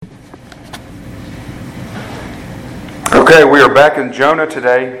Okay, we are back in Jonah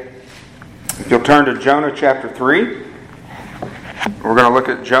today. If you'll turn to Jonah chapter 3. We're going to look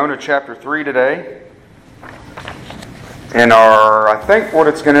at Jonah chapter 3 today. And I think what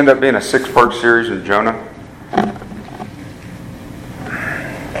it's going to end up being a 6-part series in Jonah.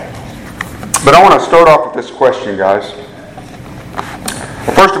 But I want to start off with this question, guys.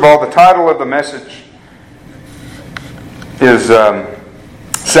 Well, first of all, the title of the message is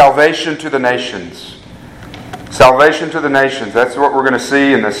Salvation to the Nations. Salvation to the nations. That's what we're going to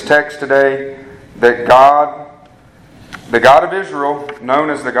see in this text today. That God, the God of Israel, known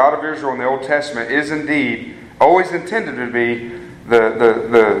as the God of Israel in the Old Testament, is indeed always intended to be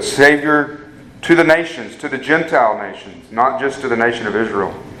the Savior to the nations, to the Gentile nations, not just to the nation of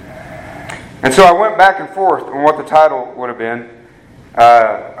Israel. And so I went back and forth on what the title would have been.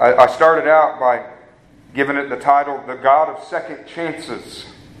 I started out by giving it the title, The God of Second Chances.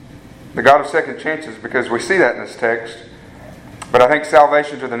 The God of second chances, because we see that in this text. But I think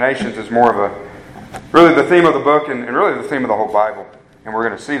salvation to the nations is more of really the theme of the book and really the theme of the whole Bible. And we're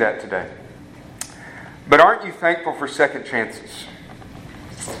going to see that today. But aren't you thankful for second chances?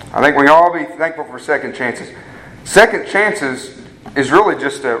 I think we all be thankful for second chances. Second chances is really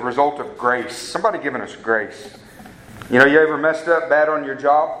just a result of grace. Somebody giving us grace. You know, you ever messed up bad on your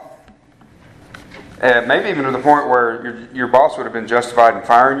job? Maybe even to the point where your boss would have been justified in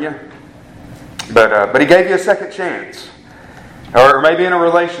firing you. But he gave you a second chance. Or maybe in a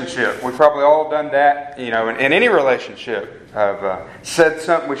relationship. We've probably all done that. You know, in any relationship. I've said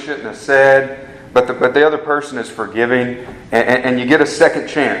something we shouldn't have said. But the other person is forgiving. And you get a second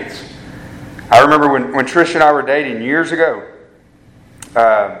chance. I remember when Trish and I were dating years ago.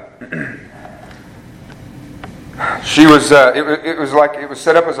 She was. It was like it was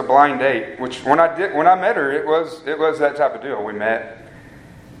set up as a blind date. Which when I met her, it was that type of deal. We met,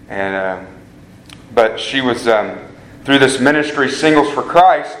 and but she was through this ministry, Singles for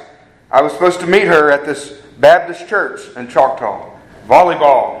Christ. I was supposed to meet her at this Baptist church in Choctaw,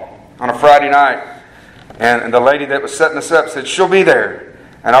 volleyball on a Friday night, and the lady that was setting us up said she'll be there,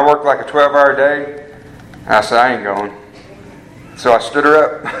 and I worked like a 12-hour day. And I said I ain't going, so I stood her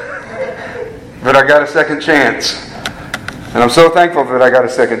up. But I got a second chance. And I'm so thankful that I got a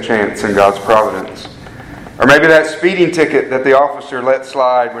second chance in God's providence. Or maybe that speeding ticket that the officer let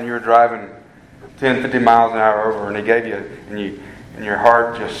slide when you were driving 10, 50 miles an hour over, and he gave you, and your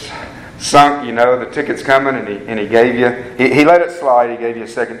heart just sunk, you know, the ticket's coming, and he gave you, he let it slide, he gave you a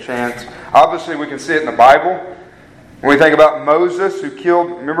second chance. Obviously we can see it in the Bible. When we think about Moses,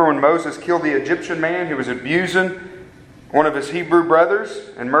 remember when Moses killed the Egyptian man who was abusing one of his Hebrew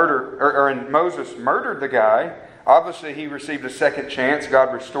brothers and Moses murdered the guy. Obviously he received a second chance.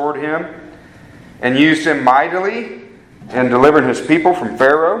 God restored him and used him mightily in delivering his people from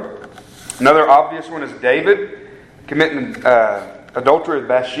Pharaoh. Another obvious one is David committing adultery with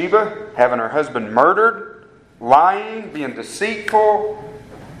Bathsheba, having her husband murdered, lying, being deceitful,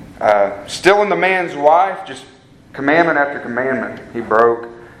 stealing the man's wife, just commandment after commandment he broke.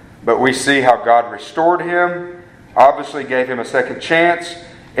 But we see how God restored him. Obviously gave him a second chance.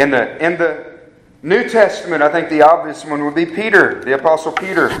 In the New Testament, I think the obvious one would be Peter, the Apostle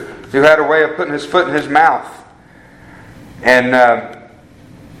Peter, who had a way of putting his foot in his mouth. And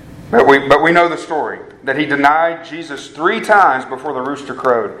but we know the story that he denied Jesus 3 times before the rooster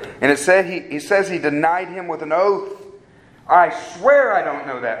crowed. And it said he says he denied him with an oath. I swear I don't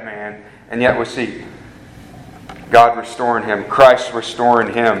know that man. And yet we see God restoring him, Christ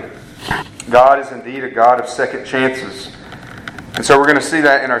restoring him. God is indeed a God of second chances. And so we're going to see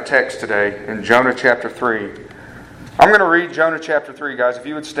that in our text today in Jonah chapter 3. I'm going to read Jonah chapter 3, guys. If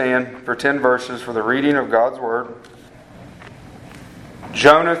you would stand for 10 verses for the reading of God's Word.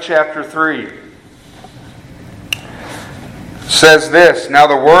 Jonah chapter 3 says this, Now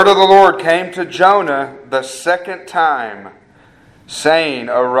the word of the Lord came to Jonah the second time, saying,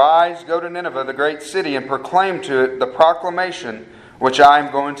 Arise, go to Nineveh, the great city, and proclaim to it the proclamation which I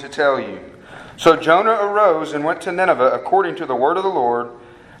am going to tell you. So Jonah arose and went to Nineveh according to the word of the Lord.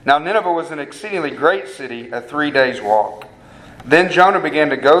 Now Nineveh was an exceedingly great city, a 3 days' walk. Then Jonah began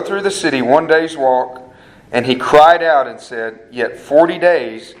to go through the city 1 day's walk, and he cried out and said, Yet 40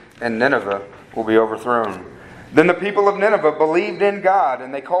 days, and Nineveh will be overthrown. Then the people of Nineveh believed in God,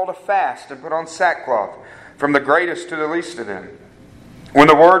 and they called a fast and put on sackcloth, from the greatest to the least of them. When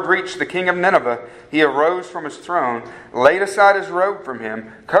the word reached the king of Nineveh, he arose from his throne, laid aside his robe from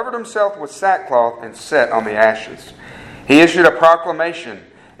him, covered himself with sackcloth, and sat on the ashes. He issued a proclamation,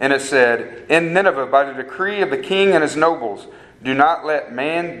 and it said, In Nineveh, by the decree of the king and his nobles, do not let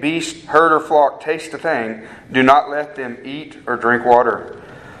man, beast, herd, or flock taste a thing. Do not let them eat or drink water.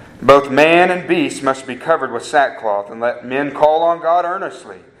 Both man and beast must be covered with sackcloth, and let men call on God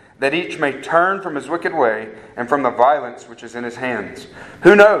earnestly, that each may turn from his wicked way and from the violence which is in his hands.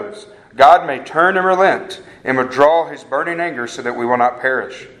 Who knows? God may turn and relent and withdraw his burning anger so that we will not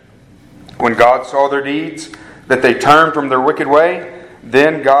perish. When God saw their deeds, that they turned from their wicked way,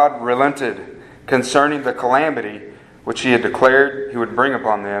 then God relented concerning the calamity which he had declared he would bring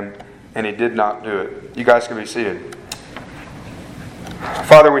upon them, and he did not do it. You guys can be seated.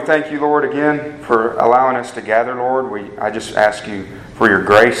 Father, we thank you, Lord, again for allowing us to gather, Lord. I just ask you for your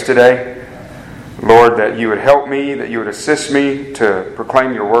grace today. Lord, that you would help me, that you would assist me to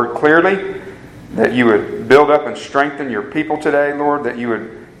proclaim your word clearly, that you would build up and strengthen your people today, Lord, that you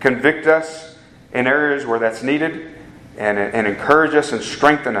would convict us in areas where that's needed and encourage us and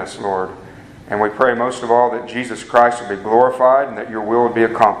strengthen us, Lord. And we pray most of all that Jesus Christ would be glorified and that your will would be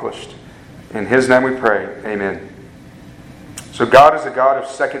accomplished. In his name we pray. Amen. So God is a God of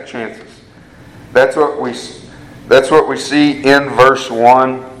second chances. That's what we see in verse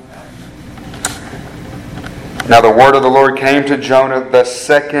 1. Now the word of the Lord came to Jonah the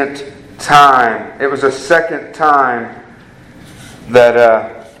second time. It was a second time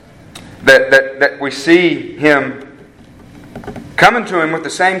that we see him coming to him with the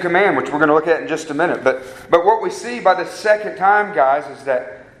same command, which we're going to look at in just a minute. But what we see by the second time, guys, is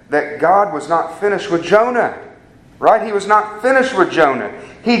that God was not finished with Jonah. Right? He was not finished with Jonah.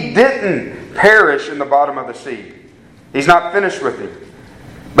 He didn't perish in the bottom of the sea. He's not finished with him.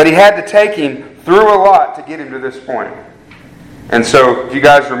 But he had to take him through a lot to get him to this point. And so, if you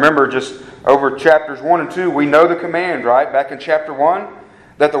guys remember, just over chapters 1 and 2, we know the command, right? Back in chapter 1,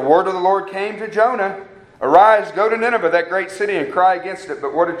 that the word of the Lord came to Jonah. Arise, go to Nineveh, that great city, and cry against it.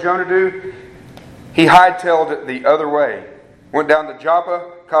 But what did Jonah do? He hightailed it the other way. Went down to Joppa,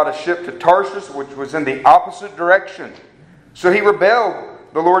 caught a ship to Tarshish, which was in the opposite direction. So he rebelled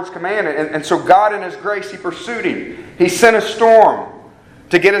the Lord's command. And so God in his grace, he pursued him. He sent a storm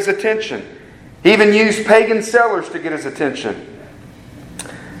to get his attention. He even used pagan sailors to get his attention.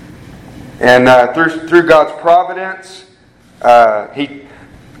 And through God's providence,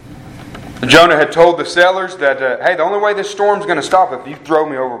 Jonah had told the sailors that, hey, the only way this storm's going to stop is if you throw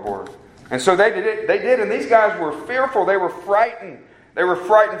me overboard. And so they did it. They did, and these guys were fearful. They were frightened. They were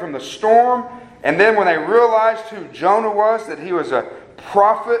frightened from the storm. And then when they realized who Jonah was, that he was a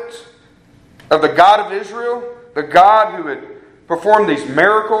prophet of the God of Israel, the God who had performed these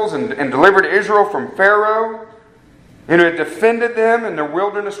miracles and delivered Israel from Pharaoh, and who had defended them in their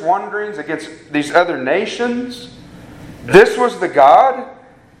wilderness wanderings against these other nations, this was the God.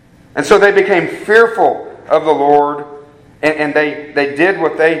 And so they became fearful of the Lord. And they did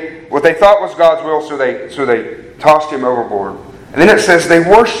what they thought was God's will, so they tossed him overboard. And then it says they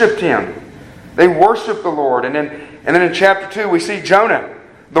worshipped him. They worshipped the Lord. And then in chapter 2 we see Jonah,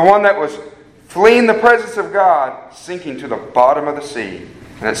 the one that was fleeing the presence of God, sinking to the bottom of the sea.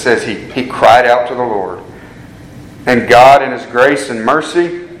 And it says he cried out to the Lord. And God in his grace and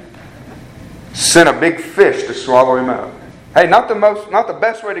mercy sent a big fish to swallow him up. Hey, not the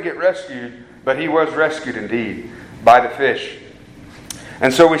best way to get rescued, but he was rescued indeed by the fish.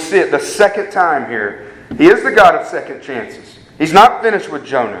 And so we see it the second time here. He is the God of second chances. He's not finished with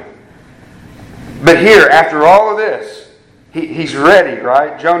Jonah. But here, after all of this, he's ready,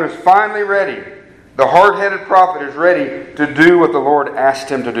 right? Jonah's finally ready. The hard-headed prophet is ready to do what the Lord asked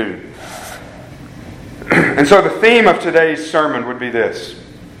him to do. And so the theme of today's sermon would be this.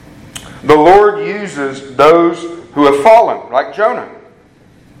 The Lord uses those who have fallen, like Jonah.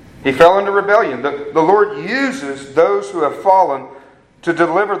 He fell into rebellion. The Lord uses those who have fallen to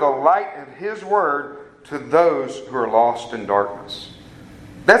deliver the light of his word to those who are lost in darkness.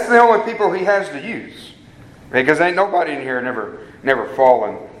 That's the only people he has to use. Because ain't nobody in here never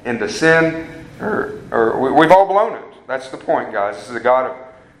fallen into sin, or we've all blown it. That's the point, guys. This is a God of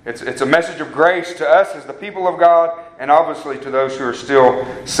it's a message of grace to us as the people of God, and obviously to those who are still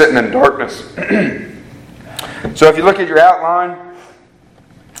sitting in darkness. So if you look at your outline,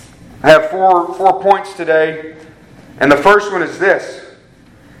 I have four points today. And the first one is this.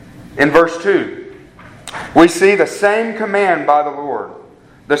 In verse 2, we see the same command by the Lord.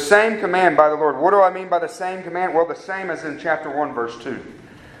 The same command by the Lord. What do I mean by the same command? Well, the same as in chapter 1, verse 2.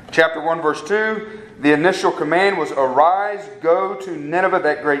 Chapter 1, verse 2, the initial command was, arise, go to Nineveh,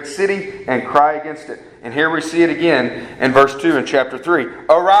 that great city, and cry against it. And here we see it again in verse 2 in chapter 3.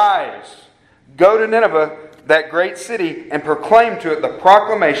 Arise, go to Nineveh, that great city, and proclaim to it the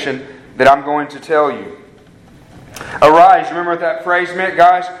proclamation that I'm going to tell you. Arise, remember what that phrase meant,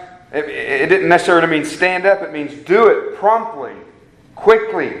 guys? It didn't necessarily mean stand up. It means do it promptly,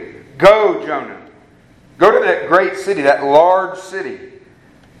 quickly. Go, Jonah. Go to that great city, that large city.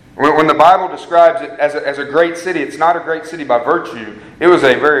 When the Bible describes it as a great city, it's not a great city by virtue. It was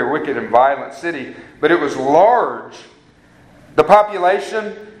a very wicked and violent city, but it was large. The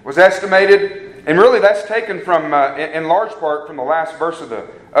population was estimated, and really that's taken from, in large part, from the last verse of the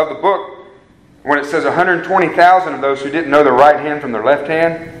book, when it says 120,000 of those who didn't know their right hand from their left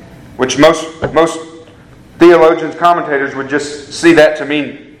hand, which most theologians, commentators would just see that to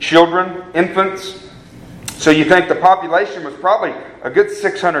mean children, infants. So you think the population was probably a good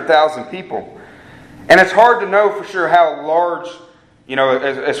 600,000 people. And it's hard to know for sure how large,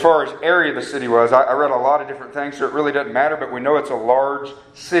 as far as area the city was. I read a lot of different things, so it really doesn't matter, but we know it's a large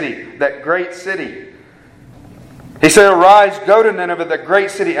city, that great city. He said, "Arise, go to Nineveh, that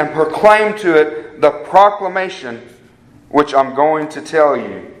great city, and proclaim to it the proclamation which I'm going to tell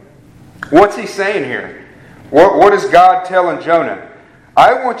you." What's he saying here? What is God telling Jonah?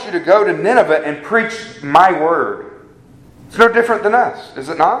 I want you to go to Nineveh and preach my word. It's no different than us, is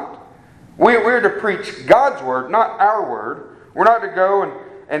it not? We're to preach God's word, not our word. We're not to go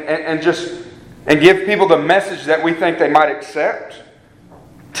and give people the message that we think they might accept,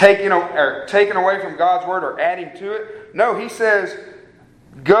 taken away from God's word or adding to it. No, he says,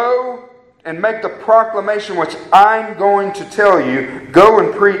 go and make the proclamation which I'm going to tell you. Go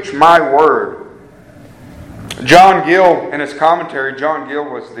and preach my word. John Gill, in his commentary, John Gill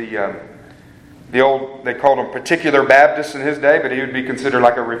was the old, they called him particular Baptist in his day, but he would be considered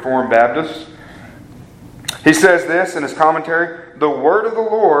like a Reformed Baptist. He says this in his commentary: "The word of the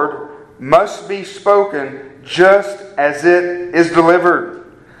Lord must be spoken just as it is delivered.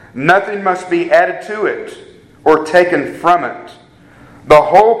 Nothing must be added to it or taken from it. The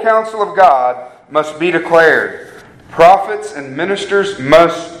whole counsel of God must be declared. Prophets and ministers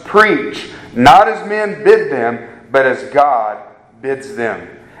must preach, not as men bid them, but as God bids them."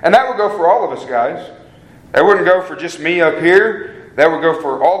 And that would go for all of us, guys. That wouldn't go for just me up here. That would go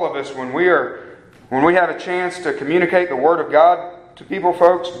for all of us when we have a chance to communicate the Word of God to people,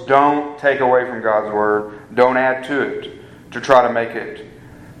 folks. Don't take away from God's Word. Don't add to it to try to make it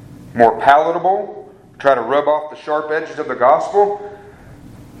more palatable, try to rub off the sharp edges of the gospel.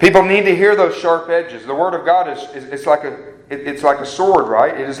 People need to hear those sharp edges. The Word of God it's like a sword,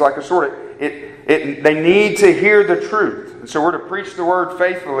 right? It is like a sword. They need to hear the truth. And so we're to preach the Word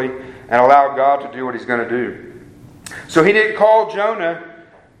faithfully and allow God to do what He's going to do. So He didn't call Jonah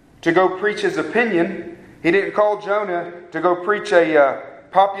to go preach his opinion. He didn't call Jonah to go preach a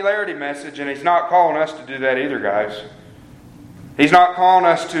popularity message, and He's not calling us to do that either, guys. He's not calling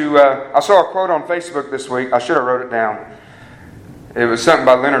us to... I saw a quote on Facebook this week. I should have wrote it down. It was something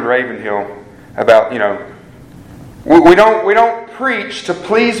by Leonard Ravenhill about, we don't preach to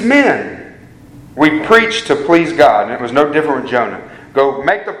please men. We preach to please God. And it was no different with Jonah. Go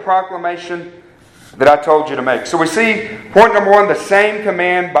make the proclamation that I told you to make. So we see, point number one, the same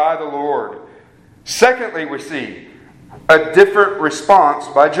command by the Lord. Secondly, we see a different response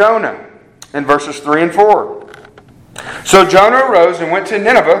by Jonah in verses 3 and 4. "So Jonah arose and went to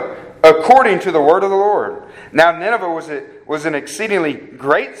Nineveh according to the word of the Lord. Now Nineveh was an exceedingly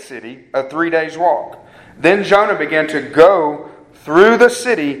great city, a 3 days' walk. Then Jonah began to go through the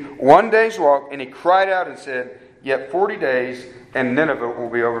city 1 day's walk, and he cried out and said, 'Yet 40 days, and Nineveh will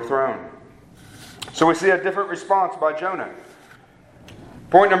be overthrown.'" So we see a different response by Jonah.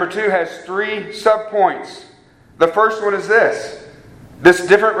 Point number 2 has 3 subpoints. The first one is this. This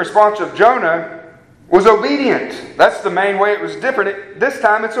different response of Jonah was obedient. That's the main way it was different. This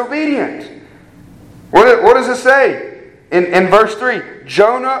time it's obedient. What does it say? In verse 3,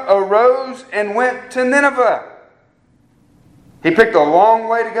 Jonah arose and went to Nineveh. He picked a long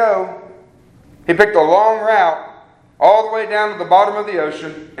way to go. He picked a long route all the way down to the bottom of the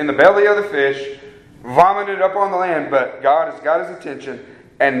ocean, in the belly of the fish, vomited up on the land, but God has got his attention,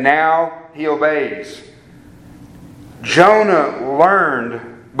 and now he obeys. Jonah learned,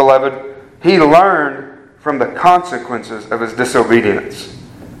 beloved, he learned from the consequences of his disobedience.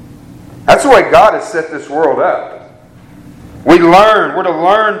 That's the way God has set this world up. We're to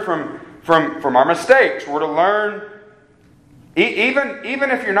learn from our mistakes. We're to learn, even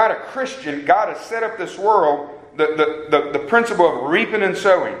if you're not a Christian, God has set up this world, the principle of reaping and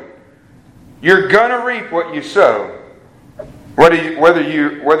sowing. You're going to reap what you sow. Whether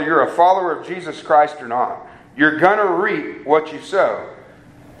you're a follower of Jesus Christ or not. You're going to reap what you sow.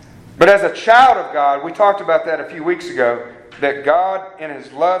 But as a child of God, we talked about that a few weeks ago, that God in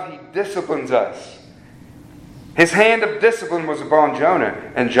His love, He disciplines us. His hand of discipline was upon Jonah,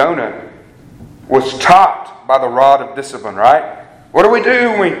 and Jonah was taught by the rod of discipline, right? What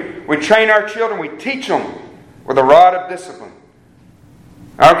do? We train our children, we teach them with a rod of discipline.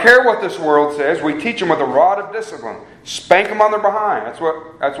 I don't care what this world says. We teach them with a rod of discipline. Spank them on their behind. That's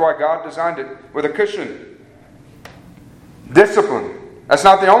why God designed it with a cushion. Discipline. That's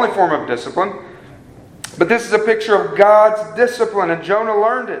not the only form of discipline. But this is a picture of God's discipline, and Jonah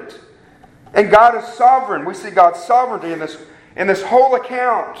learned it. And God is sovereign. We see God's sovereignty in this whole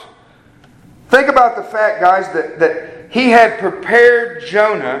account. Think about the fact, guys, that He had prepared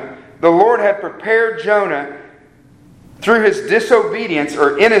Jonah. The Lord had prepared Jonah through his disobedience,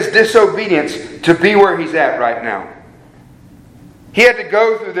 or in his disobedience, to be where he's at right now. He had to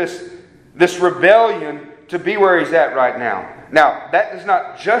go through this rebellion to be where he's at right now. Now, that does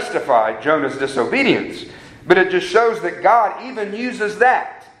not justify Jonah's disobedience, but it just shows that God even uses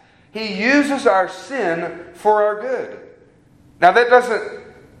that. He uses our sin for our good. Now, that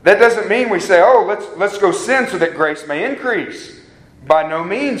doesn't mean we say, oh, let's go sin so that grace may increase. By no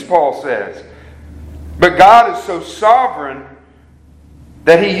means, Paul says. But God is so sovereign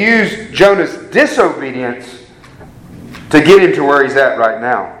that He used Jonah's disobedience to get him to where he's at right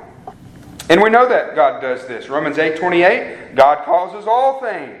now. And we know that God does this. Romans 8:28, God causes all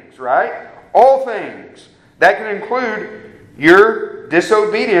things, right? All things. That can include your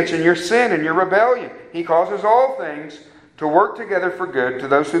disobedience and your sin and your rebellion. He causes all things to work together for good to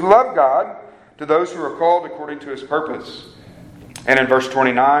those who love God, to those who are called according to His purpose. And in verse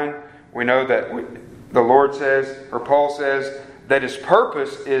 29, we know that the Lord says, or Paul says, that His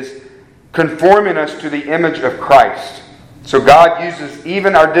purpose is conforming us to the image of Christ. So God uses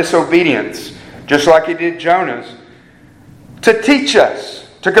even our disobedience, just like He did Jonah's, to teach us,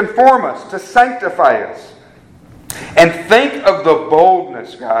 to conform us, to sanctify us. And think of the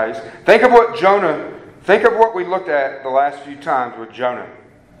boldness, guys. Think of what we looked at the last few times with Jonah.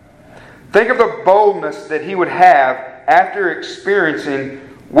 Think of the boldness that he would have after experiencing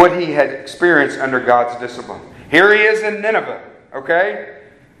what he had experienced under God's discipline. Here he is in Nineveh, okay?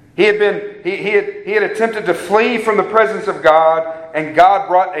 He had attempted to flee from the presence of God, and God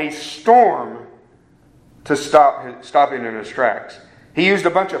brought a storm to stop him in his tracks. He used a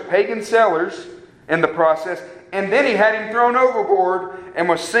bunch of pagan sailors in the process, and then He had him thrown overboard and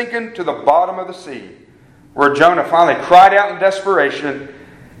was sinking to the bottom of the sea, where Jonah finally cried out in desperation.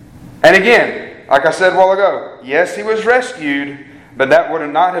 And again, like I said a while ago, yes, he was rescued, but that would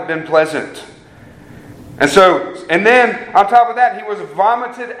not have been pleasant. And then, on top of that, he was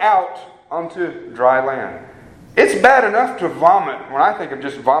vomited out onto dry land. It's bad enough to vomit when I think of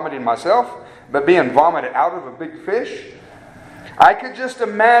just vomiting myself, but being vomited out of a big fish. I could just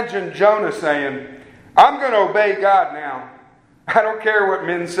imagine Jonah saying, I'm going to obey God now. I don't care what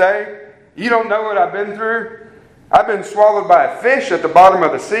men say. You don't know what I've been through. I've been swallowed by a fish at the bottom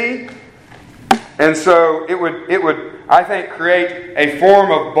of the sea. And so it would, I think, create a form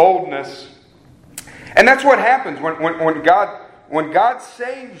of boldness. And that's what happens when God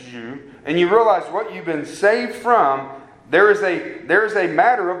saves you and you realize what you've been saved from. There is a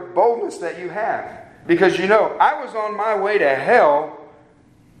matter of boldness that you have. Because I was on my way to hell,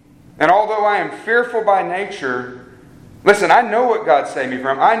 and although I am fearful by nature, listen, I know what God saved me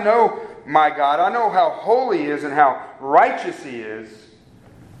from. I know my God. I know how holy He is and how righteous He is.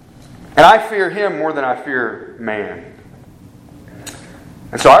 And I fear Him more than I fear man.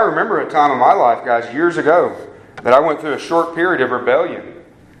 And so I remember a time in my life, guys, years ago, that I went through a short period of rebellion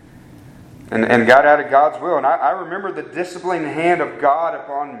and got out of God's will. And I remember the disciplining hand of God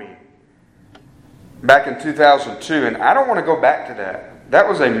upon me back in 2002. And I don't want to go back to that. That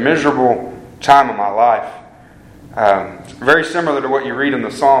was a miserable time of my life. Very similar to what you read in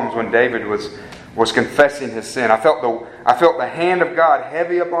the Psalms when David was confessing his sin. I felt the hand of God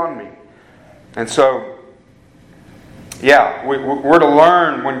heavy upon me. And so, yeah, we're to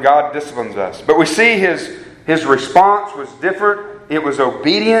learn when God disciplines us. But we see his response was different. It was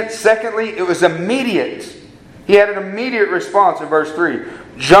obedient. Secondly, it was immediate. He had an immediate response in verse 3.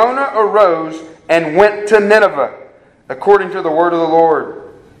 Jonah arose and went to Nineveh, according to the word of the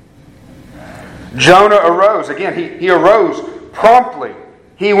Lord. Jonah arose. Again, he arose promptly.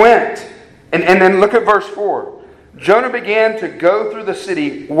 He went. And then look at verse 4. Jonah began to go through the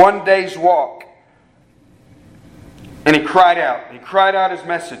city one day's walk. And he cried out. He cried out his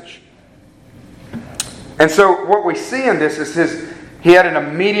message. And so what we see in this is he had an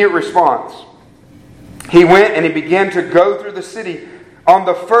immediate response. He went and he began to go through the city on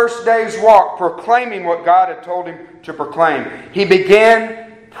the first day's walk, proclaiming what God had told him to proclaim. He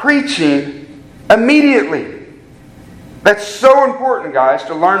began preaching immediately. That's so important, guys,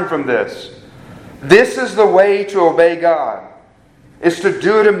 to learn from this. This is the way to obey God, is to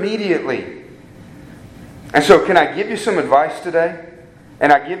do it immediately. And so can I give you some advice today?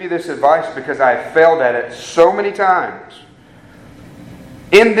 And I give you this advice because I have failed at it so many times.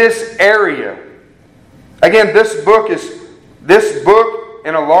 in this area. Again, this book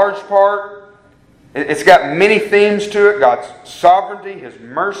in a large part, it's got many themes to it. God's sovereignty, His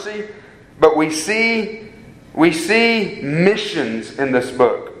mercy. But we see missions in this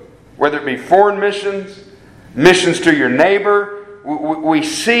book. Whether it be foreign missions, missions to your neighbor. We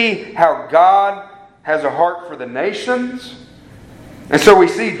see how God has a heart for the nations. And so we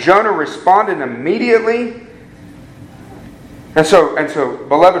see Jonah responding immediately. And so,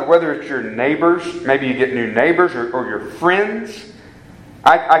 beloved, whether it's your neighbors, maybe you get new neighbors or your friends,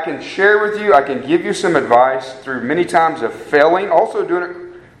 I can share with you, I can give you some advice through many times of failing, also doing it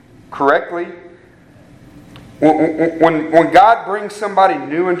correctly. When God brings somebody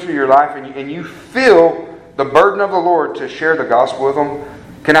new into your life and you feel the burden of the Lord to share the gospel with them,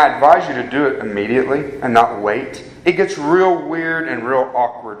 can I advise you to do it immediately and not wait? It gets real weird and real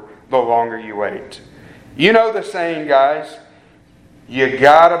awkward the longer you wait. You know the saying, guys. You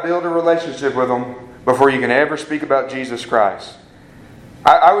gotta build a relationship with them before you can ever speak about Jesus Christ.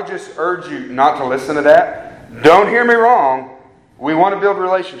 I would just urge you not to listen to that. Don't hear me wrong. We want to build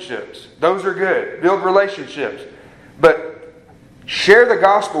relationships. Those are good. Build relationships. But share the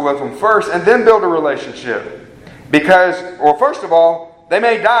gospel with them first and then build a relationship. Because, well, first of all, they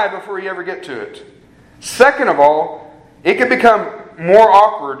may die before you ever get to it. Second of all, it can become more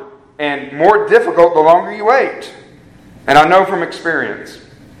awkward and more difficult the longer you wait. And I know from experience.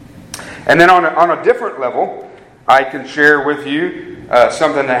 And then on a different level, I can share with you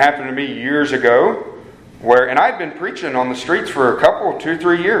something that happened to me years ago. And I'd been preaching on the streets for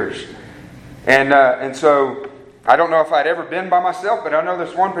 2-3 years. And so, I don't know if I'd ever been by myself, but I know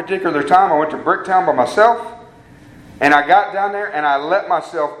this one particular time I went to Bricktown by myself. And I got down there and I let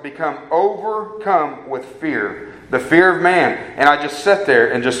myself become overcome with fear. The fear of man. And I just sat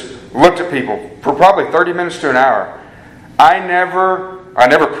there and just looked at people for probably 30 minutes to an hour. I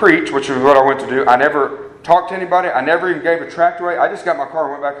never preached, which is what I went to do. I never talked to anybody. I never even gave a tract away. I just got my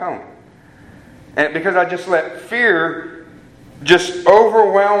car and went back home. And because I just let fear just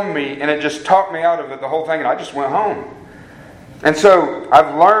overwhelm me and it just talked me out of it, the whole thing, and I just went home. And so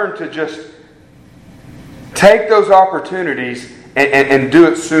I've learned to just take those opportunities and do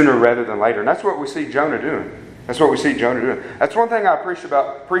it sooner rather than later. And that's what we see Jonah doing. That's That's one thing I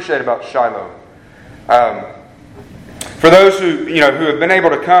appreciate about Shiloh. For those who have been able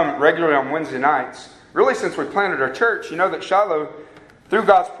to come regularly on Wednesday nights, really since we planted our church, you know that Shiloh, through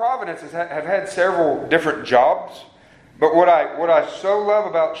God's providence, have had several different jobs. But what I so love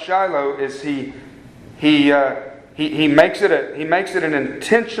about Shiloh is he makes it an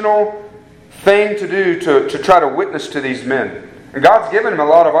intentional thing to do to try to witness to these men. And God's given him a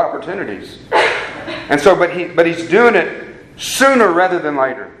lot of opportunities. And so, but he's doing it sooner rather than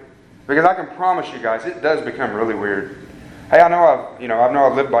later. Because I can promise you guys, it does become really weird. Hey, I know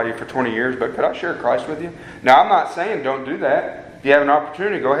I've lived by you for 20 years, but could I share Christ with you? Now, I'm not saying don't do that. If you have an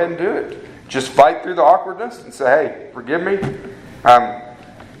opportunity, go ahead and do it. Just fight through the awkwardness and say, hey, forgive me.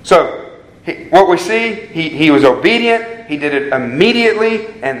 What we see, he was obedient. He did it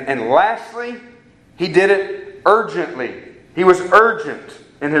immediately. And lastly, he did it urgently. He was urgent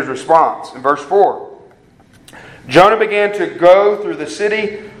in his response. In verse 4, Jonah began to go through the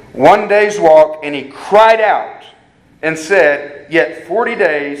city one day's walk, and he cried out and said, yet 40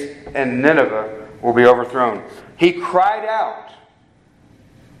 days and Nineveh will be overthrown. He cried out.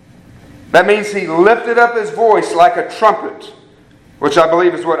 That means he lifted up his voice like a trumpet, which I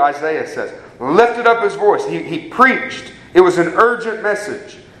believe is what Isaiah says. Lifted up his voice. He preached. It was an urgent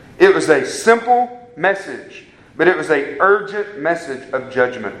message. It was a simple message, but it was an urgent message of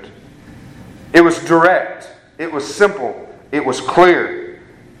judgment. It was direct. It was simple. It was clear.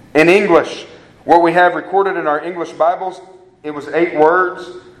 In English, what we have recorded in our English Bibles, it was 8 words.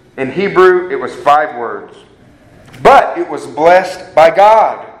 In Hebrew, it was 5 words. But it was blessed by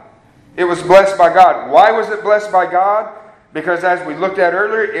God. It was blessed by God. Why was it blessed by God? Because as we looked at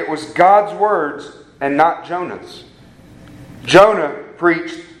earlier, it was God's words and not Jonah's. Jonah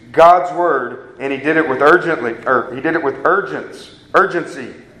preached God's word, and he did it with urgency.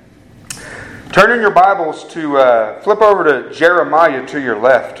 Turn in your Bibles to flip over to Jeremiah to your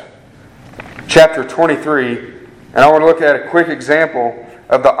left, chapter 23, and I want to look at a quick example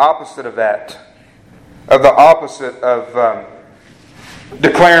of the opposite of that, of the opposite of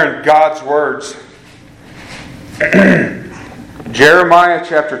declaring God's words. Jeremiah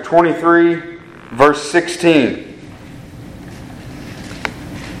chapter 23, verse 16.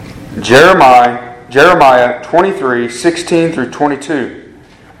 Jeremiah 23, 16 through 22.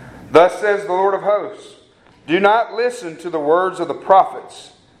 Thus says the Lord of hosts, do not listen to the words of the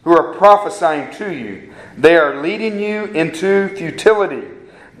prophets who are prophesying to you. They are leading you into futility.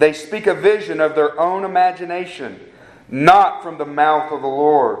 They speak a vision of their own imagination, not from the mouth of the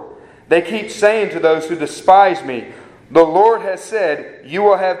Lord. They keep saying to those who despise me, the Lord has said, you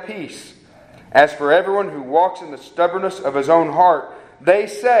will have peace. As for everyone who walks in the stubbornness of his own heart, they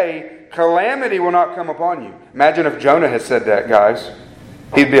say, calamity will not come upon you. Imagine if Jonah had said that, guys.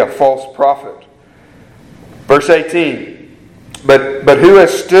 He'd be a false prophet. Verse 18, But who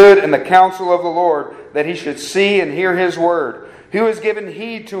has stood in the counsel of the Lord, that he should see and hear his word? Who has given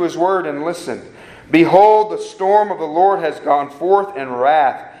heed to his word and listened? Behold, the storm of the Lord has gone forth in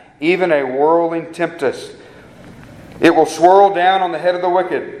wrath, even a whirling tempest. It will swirl down on the head of the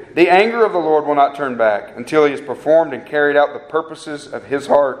wicked. The anger of the Lord will not turn back until he has performed and carried out the purposes of his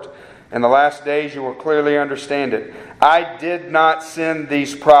heart. In the last days you will clearly understand it. I did not send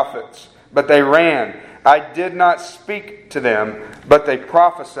these prophets, but they ran. I did not speak to them, but they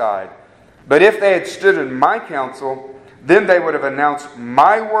prophesied. But if they had stood in my counsel, then they would have announced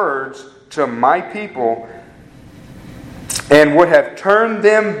my words to my people and would have turned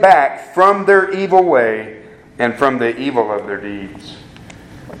them back from their evil way and from the evil of their deeds.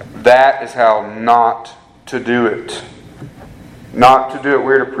 That is how not to do it. Not to do it.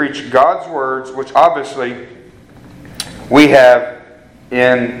 We're to preach God's words, which obviously we have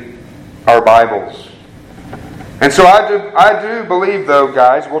in our Bibles. And so I do believe, though,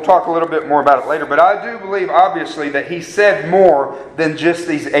 guys, we'll talk a little bit more about it later, but I do believe, obviously, that he said more than just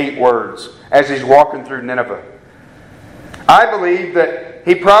these 8 words as he's walking through Nineveh. I believe that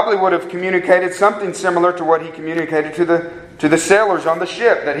he probably would have communicated something similar to what he communicated to the sailors on the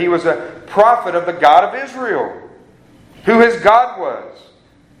ship, that he was a prophet of the God of Israel, who his God was,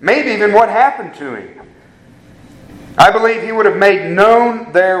 maybe even what happened to him. I believe he would have made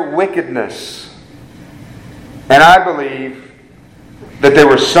known their wickedness. And I believe that there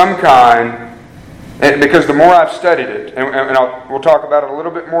was some kind, and because the more I've studied it, and we'll talk about it a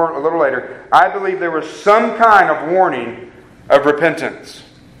little bit more a little later, I believe there was some kind of warning of repentance.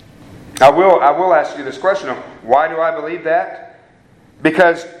 I will ask you this question of why do I believe that?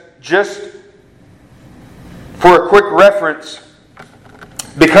 Because just for a quick reference,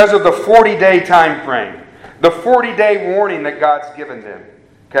 because of the 40-day time frame, the 40-day warning that God's given them.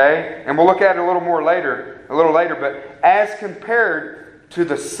 Okay? And we'll look at it a little later, but as compared to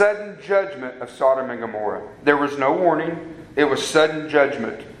the sudden judgment of Sodom and Gomorrah. There was no warning. It was sudden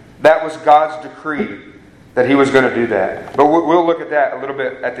judgment. That was God's decree that he was going to do that. But we'll look at that a little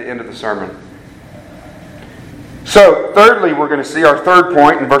bit at the end of the sermon. So, thirdly, we're going to see our third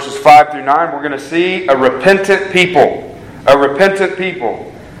point in verses 5 through 9. We're going to see a repentant people. A repentant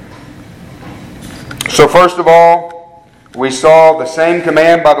people. So, first of all, we saw the same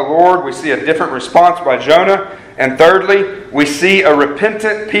command by the Lord. We see a different response by Jonah. And thirdly, we see a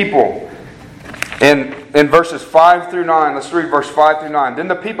repentant people. In verses 5 through 9, let's read verse 5 through 9. Then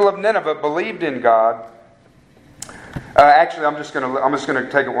the people of Nineveh believed in God. Actually, I'm just going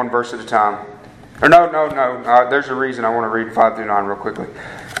to take it one verse at a time. Or no. There's a reason I want to read 5 through 9 real quickly.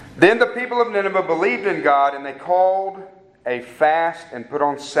 Then the people of Nineveh believed in God, and they called a fast and put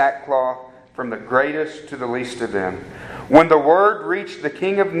on sackcloth, from the greatest to the least of them. When the word reached the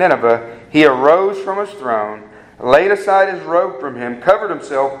king of Nineveh, he arose from his throne, laid aside his robe from him, covered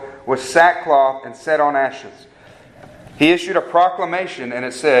himself with sackcloth, and sat on ashes. He issued a proclamation, and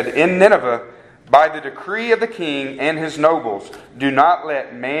it said, in Nineveh, by the decree of the king and his nobles, do not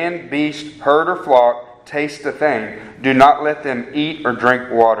let man, beast, herd, or flock taste a thing. Do not let them eat or drink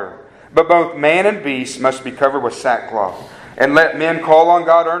water. But both man and beast must be covered with sackcloth. And let men call on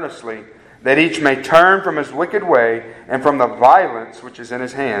God earnestly, that each may turn from his wicked way and from the violence which is in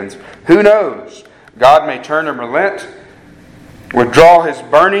his hands. Who knows? God may turn and relent, withdraw his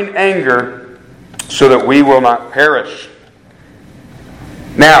burning anger, so that we will not perish.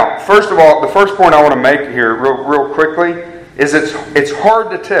 Now, first of all, the first point I want to make here real quickly is it's hard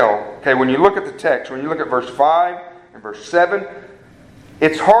to tell. Okay, when you look at the text, when you look at verse 5 and verse 7,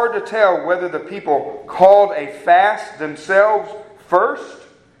 it's hard to tell whether the people called a fast themselves first,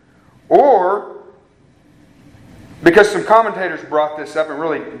 or, because some commentators brought this up and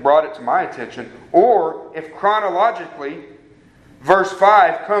really brought it to my attention, or if chronologically, verse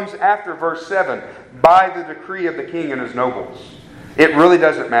 5 comes after verse 7, by the decree of the king and his nobles. It really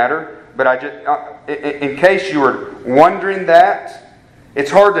doesn't matter, but in case you were wondering that,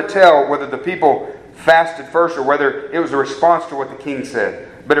 it's hard to tell whether the people fasted first or whether it was a response to what the king said.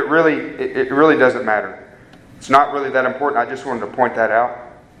 But it really doesn't matter. It's not really that important. I just wanted to point that out.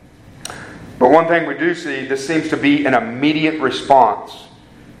 But one thing we do see, this seems to be an immediate response.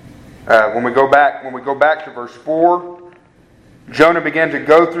 When we go back to verse 4, Jonah began to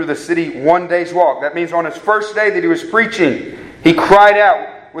go through the city one day's walk. That means on his first day that he was preaching, he cried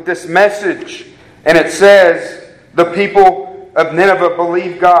out, with this message, and it says the people of Nineveh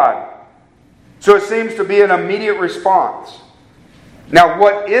believed God. So it seems to be an immediate response. Now,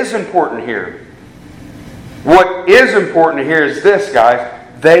 what is important here? What is important here is this, guys.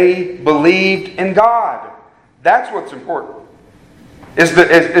 They believed in God. That's what's important. Is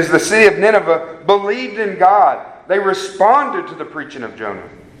the city of Nineveh believed in God. They responded to the preaching of Jonah.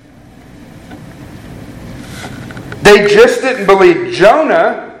 They just didn't believe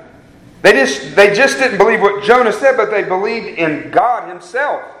Jonah. They just didn't believe what Jonah said, but they believed in God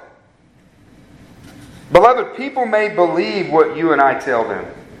Himself. Beloved, people may believe what you and I tell them.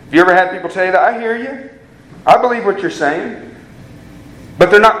 Have you ever had people tell you that? I hear you. I believe what you're saying. But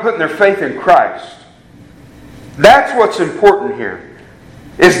they're not putting their faith in Christ. That's what's important here,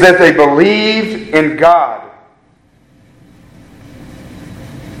 is that they believed in God.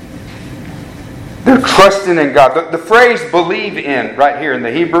 They're trusting in God. The phrase believe in, right here in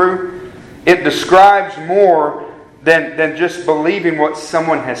the Hebrew, it describes more than just believing what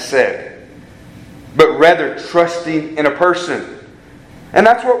someone has said, but rather trusting in a person. And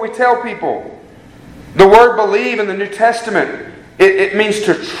that's what we tell people. The word believe in the New Testament, it means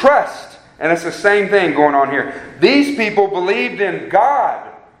to trust. And it's the same thing going on here. These people believed in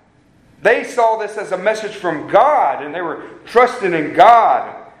God. They saw this as a message from God, and they were trusting in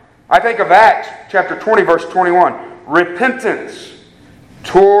God. I think of Acts chapter 20, verse 21. Repentance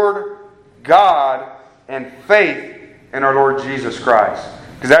toward God and faith in our Lord Jesus Christ.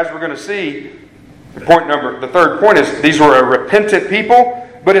 Because as we're going to see, the third point is these were a repentant people,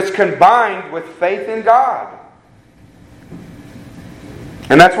 but it's combined with faith in God.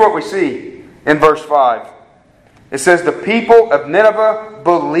 And that's what we see in verse 5. It says, the people of Nineveh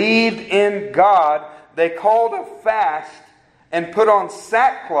believed in God. They called a fast and put on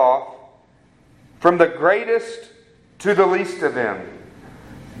sackcloth from the greatest to the least of them.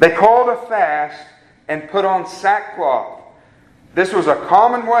 They called a fast and put on sackcloth. This was a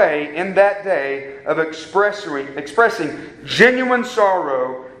common way in that day of expressing genuine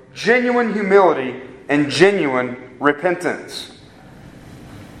sorrow, genuine humility, and genuine repentance.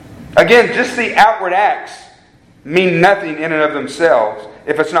 Again, just the outward acts mean nothing in and of themselves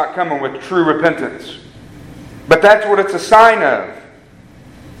if it's not coming with true repentance. But that's what it's a sign of.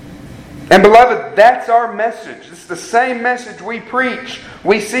 And beloved, that's our message. It's the same message we preach.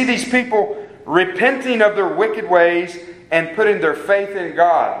 We see these people repenting of their wicked ways and putting their faith in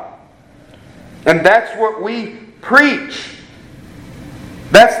God. And that's what we preach.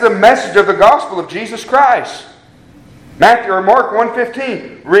 That's the message of the gospel of Jesus Christ. Mark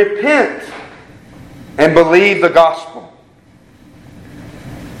 1:15. Repent and believe the gospel.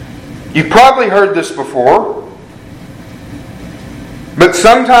 You've probably heard this before. But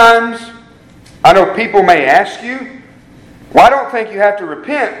sometimes, I know people may ask you, well, I don't think you have to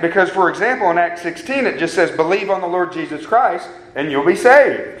repent because, for example, in Acts 16 it just says, believe on the Lord Jesus Christ and you'll be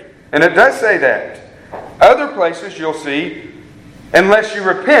saved. And it does say that. Other places you'll see, unless you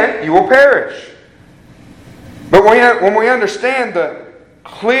repent, you will perish. But when we understand the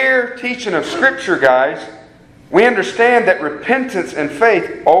clear teaching of Scripture, guys, we understand that repentance and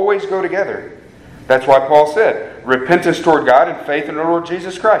faith always go together. That's why Paul said, repentance toward God and faith in the Lord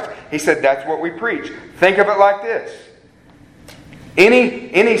Jesus Christ. He said that's what we preach. Think of it like this.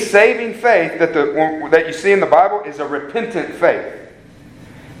 Any saving faith that you see in the Bible is a repentant faith.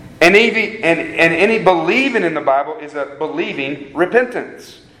 And any believing in the Bible is a believing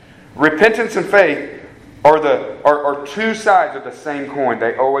repentance. Repentance and faith are two sides of the same coin.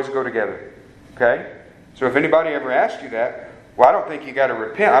 They always go together. Okay? So if anybody ever asks you that, well, I don't think you got to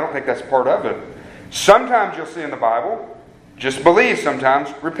repent. I don't think that's part of it. Sometimes you'll see in the Bible, just believe sometimes,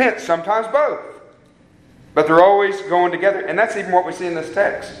 repent sometimes both. But they're always going together. And that's even what we see in this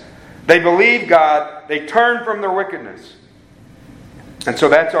text. They believe God. They turn from their wickedness. And so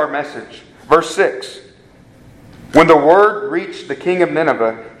that's our message. Verse 6. When the word reached the king of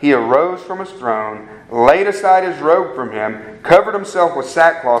Nineveh, he arose from his throne, laid aside his robe from him, covered himself with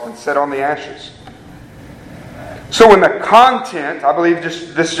sackcloth, and sat on the ashes. So when the content, I believe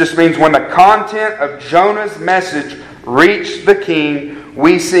this just means when the content of Jonah's message reached the king,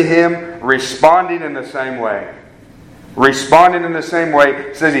 we see him responding in the same way. Responding in the same way.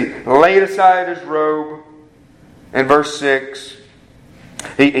 It says he laid aside his robe in verse 6.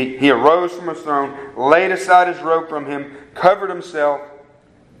 He arose from his throne, laid aside his robe from him, covered himself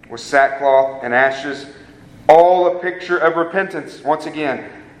with sackcloth and ashes. All a picture of repentance. Once again,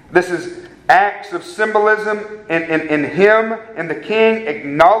 this is acts of symbolism in him and the king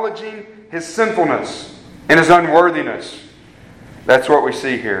acknowledging his sinfulness and his unworthiness. That's what we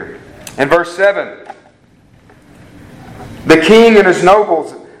see here. In verse 7, the king and his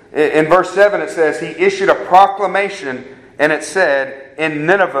nobles, In verse 7 it says, He issued a proclamation, and it said, in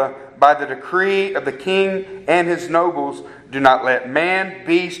Nineveh, by the decree of the king and his nobles, do not let man,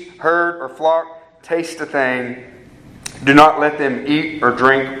 beast, herd, or flock taste a thing. Do not let them eat or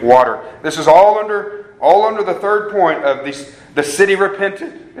drink water. This is all under the third point of the city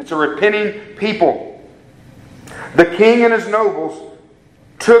repented. It's a repenting people. The king and his nobles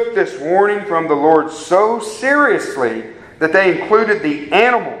took this warning from the Lord so seriously that they included the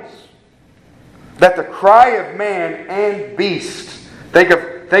animals, that the cry of man and beast, think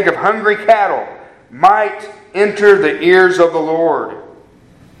of hungry cattle, might enter the ears of the Lord.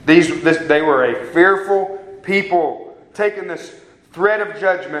 They were a fearful people, taking this threat of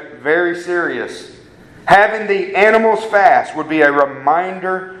judgment very serious. Having the animals fast would be a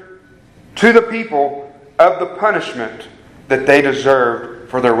reminder to the people of the punishment that they deserved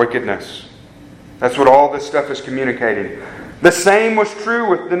for their wickedness. That's what all this stuff is communicating. The same was true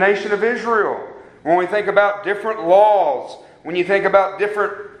with the nation of Israel. When we think about different laws, when you think about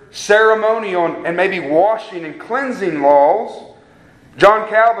different ceremonial and maybe washing and cleansing laws, John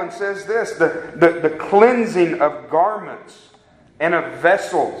Calvin says this, the cleansing of garments and of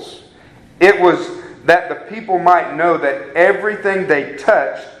vessels, it was that the people might know that everything they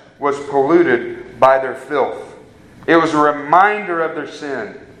touched was polluted by their filth. It was a reminder of their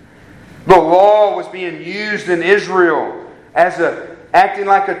sin. The law was being used in Israel as acting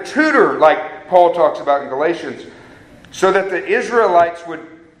like a tutor, like Paul talks about in Galatians, so that the Israelites would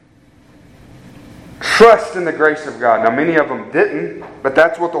trust in the grace of God. Now, many of them didn't, but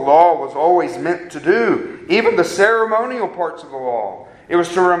that's what the law was always meant to do. Even the ceremonial parts of the law. It was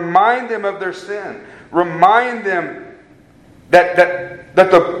to remind them of their sin. Remind them that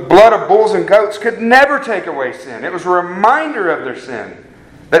the blood of bulls and goats could never take away sin. It was a reminder of their sin.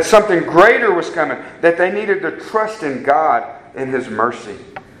 That something greater was coming. That they needed to trust in God and His mercy.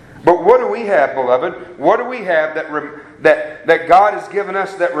 But what do we have, beloved? What do we have that God has given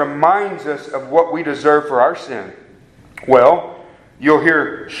us that reminds us of what we deserve for our sin? Well, you'll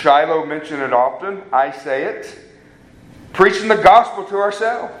hear Shiloh mention it often. I say it. Preaching the gospel to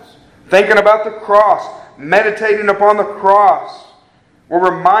ourselves. Thinking about the cross. Meditating upon the cross.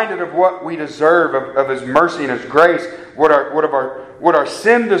 We're reminded of what we deserve, of His mercy and His grace. What our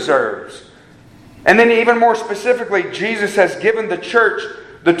sin deserves. And then even more specifically, Jesus has given the church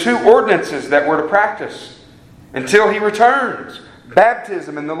the two ordinances that we're to practice until He returns.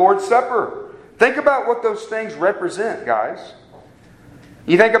 Baptism and the Lord's Supper. Think about what those things represent, guys.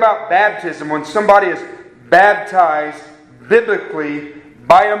 You think about baptism, when somebody is baptized biblically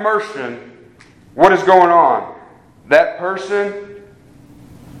by immersion, what is going on? That person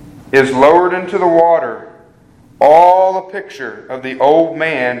is lowered into the water. All a picture of the old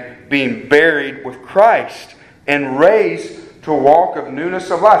man being buried with Christ and raised to a walk of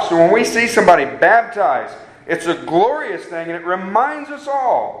newness of life. So when we see somebody baptized, it's a glorious thing, and it reminds us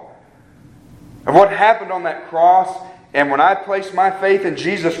all of what happened on that cross. And when I place my faith in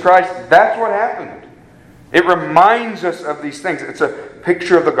Jesus Christ, that's what happened. It reminds us of these things. It's a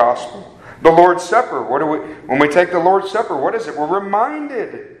picture of the gospel. The Lord's Supper. When we take the Lord's Supper, what is it? We're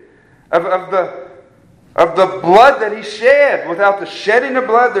reminded of the blood that He shed. Without the shedding of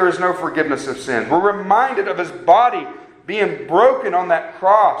blood, there is no forgiveness of sins. We're reminded of His body being broken on that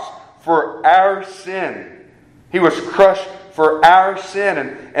cross for our sin. He was crushed for our sin,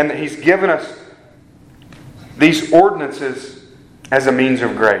 and He's given us these ordinances as a means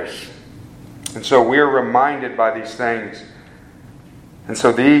of grace. And so we are reminded by these things. And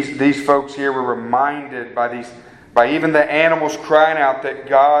so these folks here were reminded by even the animals crying out that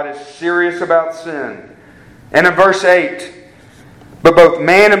God is serious about sin. And in verse 8, but both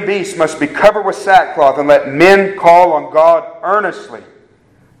man and beast must be covered with sackcloth, and let men call on God earnestly,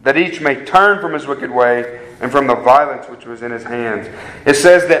 that each may turn from his wicked way and from the violence which was in his hands. It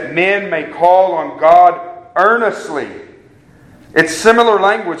says that men may call on God earnestly. It's similar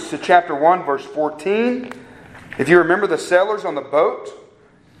language to chapter 1, verse 14. If you remember the sailors on the boat,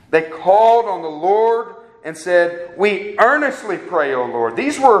 they called on the Lord and said, we earnestly pray, O Lord.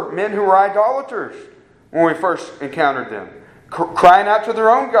 These were men who were idolaters when we first encountered them. Crying out to their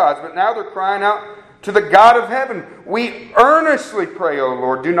own gods, but now they're crying out to the God of heaven. We earnestly pray, O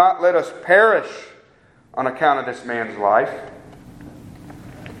Lord, do not let us perish on account of this man's life.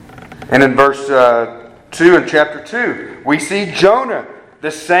 And in verse 2 in chapter 2, we see Jonah,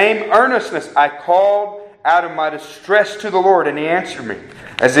 the same earnestness. I called out of my distress to the Lord, and He answered me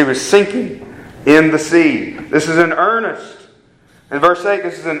as he was sinking in the sea. This is an earnest. In verse 8,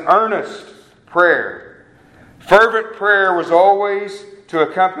 this is an earnest prayer. Fervent prayer was always to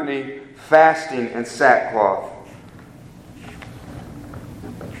accompany fasting and sackcloth.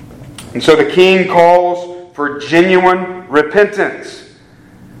 And so the king calls for genuine repentance.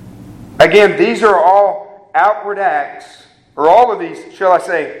 Again, these are all outward acts, or all of these, shall I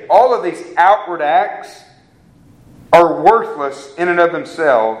say, all of these outward acts are worthless in and of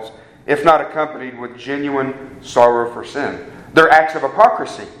themselves if not accompanied with genuine sorrow for sin. They're acts of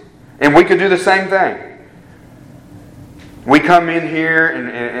hypocrisy. And we could do the same thing. We come in here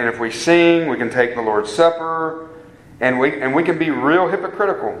and if we sing, we can take the Lord's Supper, and we can be real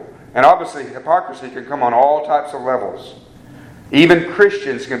hypocritical. And obviously hypocrisy can come on all types of levels. Even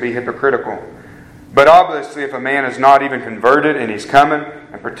Christians can be hypocritical. But obviously if a man is not even converted and he's coming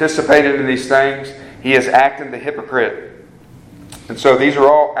and participated in these things, he is acting the hypocrite. And so these are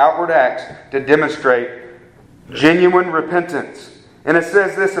all outward acts to demonstrate genuine repentance. And it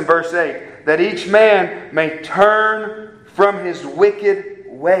says this in verse 8, that each man may turn from his wicked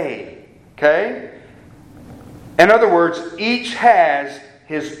way. Okay? In other words, each has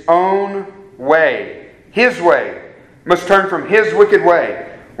his own way. His way. Must turn from his wicked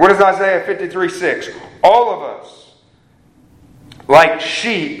way. What is Isaiah 53:6? All of us, like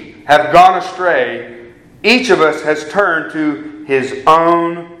sheep, have gone astray. Each of us has turned to his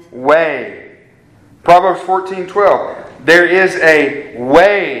own way. Proverbs 14:12. There is a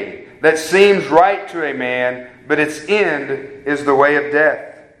way that seems right to a man, but its end is the way of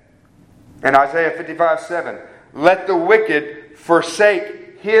death. And Isaiah 55:7. Let the wicked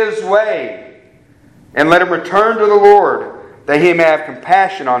forsake his way, and let him return to the Lord, that he may have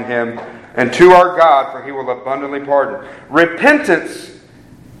compassion on him, and to our God, for he will abundantly pardon. Repentance,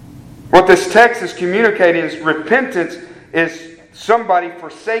 what this text is communicating is repentance is somebody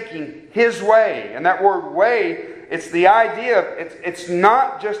forsaking his way. And that word way, it's the idea of, it's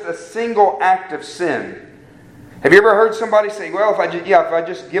not just a single act of sin. Have you ever heard somebody say, well, if I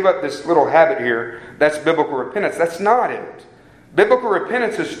just give up this little habit here, that's biblical repentance? That's not it. Biblical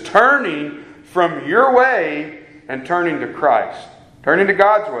repentance is turning from your way and turning to Christ. Turning to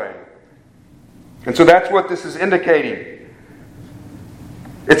God's way. And so that's what this is indicating.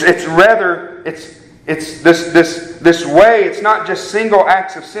 It's this way, it's not just single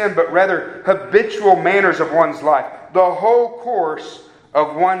acts of sin, but rather habitual manners of one's life. The whole course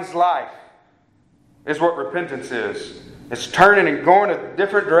of one's life is what repentance is. It's turning and going a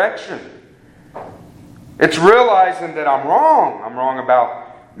different direction. It's realizing that I'm wrong. I'm wrong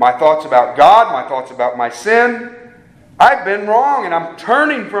about my thoughts about God, my thoughts about my sin. I've been wrong, and I'm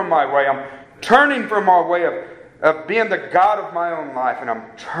turning from my way. I'm turning from my way of being the God of my own life, and I'm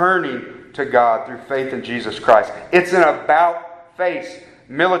turning to God through faith in Jesus Christ. It's an about-face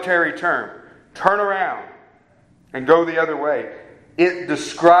military term. Turn around and go the other way. It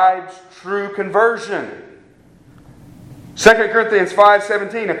describes true conversion. 2 Corinthians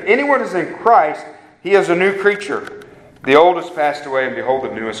 5:17. If anyone is in Christ, he is a new creature. The old has passed away, and behold,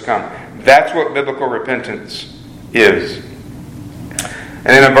 the new has come. That's what biblical repentance is. And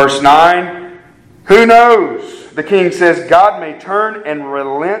then in verse 9, who knows? The king says, God may turn and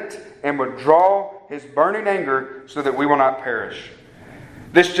relent and withdraw his burning anger so that we will not perish.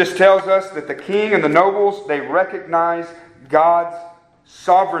 This just tells us that the king and the nobles, they recognize God's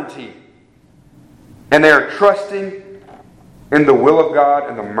sovereignty. And they are trusting in the will of God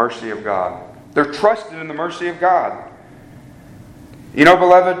and the mercy of God. They're trusting in the mercy of God. You know,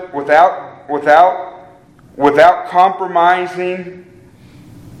 beloved, without compromising,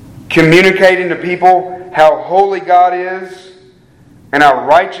 communicating to people how holy God is and how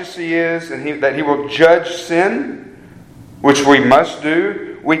righteous He is, and that He will judge sin, which we must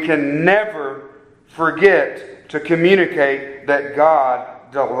do, we can never forget to communicate that God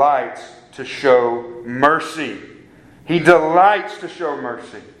delights to show mercy. He delights to show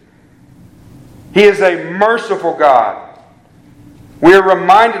mercy. He is a merciful God. We are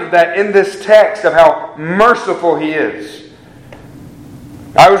reminded of that in this text, of how merciful He is.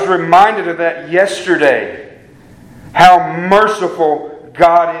 I was reminded of that yesterday, how merciful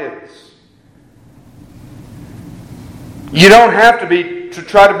God is. You don't have to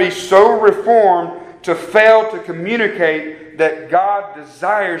try to be so reformed to fail to communicate that God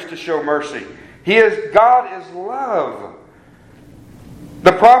desires to show mercy. God is love.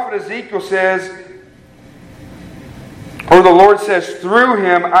 The prophet Ezekiel says, or the Lord says, through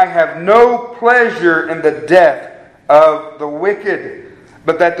him I have no pleasure in the death of the wicked,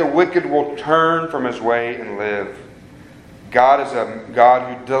 but that the wicked will turn from his way and live. God is a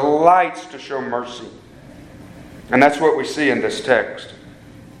God who delights to show mercy. And that's what we see in this text.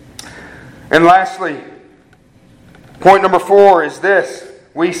 And lastly, point number 4 is this.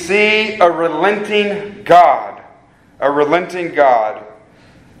 We see a relenting God. A relenting God.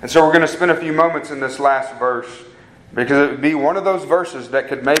 And so we're going to spend a few moments in this last verse because it would be one of those verses that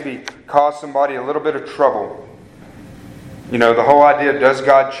could maybe cause somebody a little bit of trouble. You know, the whole idea, does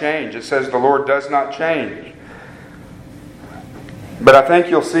God change? It says the Lord does not change. But I think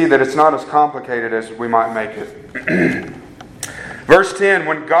you'll see that it's not as complicated as we might make it. Verse 10,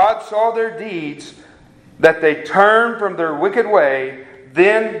 when God saw their deeds, that they turned from their wicked way,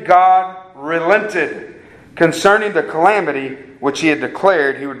 then God relented concerning the calamity which He had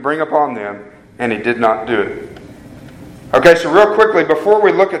declared He would bring upon them, and He did not do it. Okay, so real quickly, before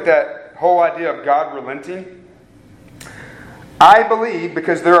we look at that whole idea of God relenting, I believe,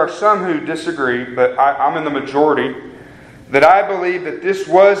 because there are some who disagree, but I'm in the majority, that I believe that this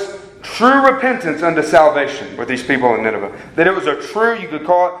was true repentance unto salvation with these people in Nineveh. That it was a true, you could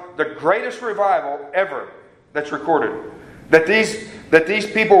call it, the greatest revival ever that's recorded. That these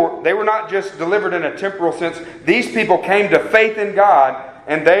people, they were not just delivered in a temporal sense. These people came to faith in God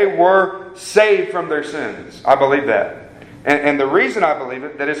and they were saved from their sins. I believe that. And the reason I believe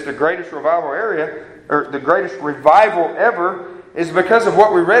it, that it's the greatest revival the greatest revival ever, is because of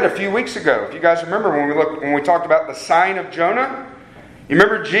what we read a few weeks ago. If you guys remember when we talked about the sign of Jonah, you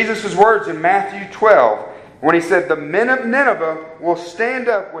remember Jesus' words in Matthew 12 when He said, the men of Nineveh will stand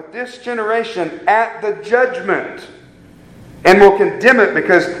up with this generation at the judgment and will condemn it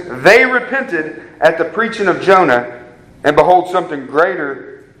because they repented at the preaching of Jonah, and behold, something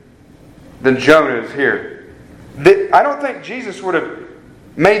greater than Jonah is here. I don't think Jesus would have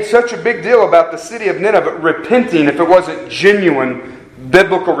made such a big deal about the city of Nineveh repenting if it wasn't genuine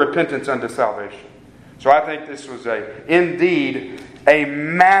biblical repentance unto salvation. So I think this was indeed a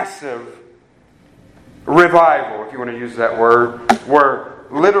massive revival, if you want to use that word, where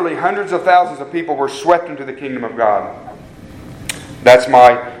literally hundreds of thousands of people were swept into the kingdom of God. That's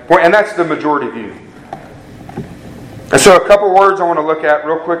my point, and that's the majority view. And so a couple words I want to look at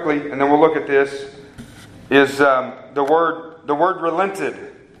real quickly, and then we'll look at this, is the word relented,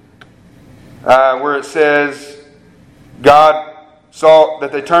 where it says God saw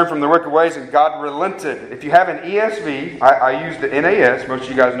that they turned from their wicked ways and God relented. If you have an ESV, I use the NAS, most of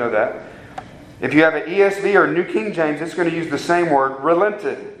you guys know that. If you have an ESV or New King James, it's going to use the same word,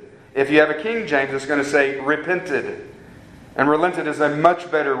 relented. If you have a King James, it's going to say repented. And relented is a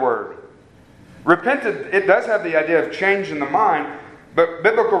much better word. Repented, it does have the idea of change in the mind, but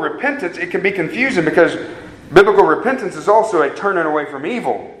biblical repentance, it can be confusing because biblical repentance is also a turning away from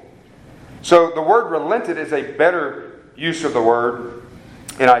evil. So the word relented is a better use of the word,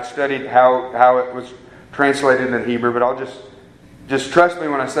 and I studied how it was translated in Hebrew, but I'll just trust me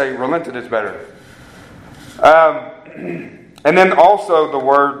when I say relented is better. And then also the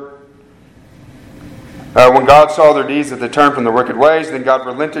word, when God saw their deeds that they turned from the wicked ways, then God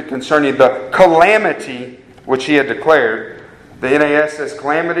relented concerning the calamity which He had declared. The NAS says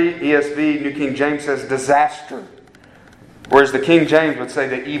calamity, ESV, New King James says disaster, whereas the King James would say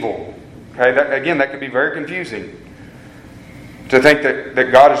the evil. Okay, that could be very confusing to think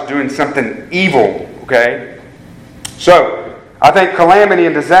that God is doing something evil. Okay, so I think calamity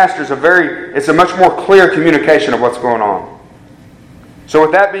and disaster is it's a much more clear communication of what's going on. So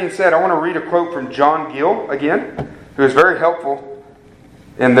with that being said, I want to read a quote from John Gill again, who is very helpful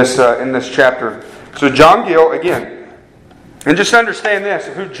in this chapter. So John Gill again, and just understand this: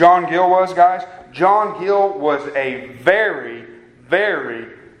 who John Gill was, guys. John Gill was a very, very,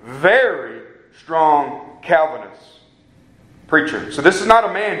 very strong Calvinist preacher. So this is not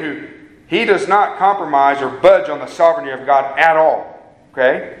a man who, he does not compromise or budge on the sovereignty of God at all.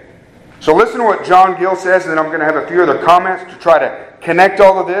 Okay? So listen to what John Gill says, and then I'm going to have a few other comments to try to connect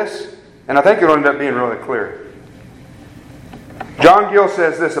all of this, and I think it'll end up being really clear. John Gill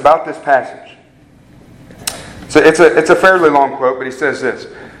says this about this passage. So it's a fairly long quote, but he says this: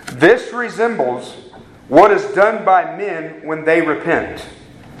 this resembles what is done by men when they repent.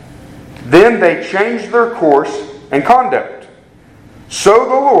 Then they change their course and conduct. So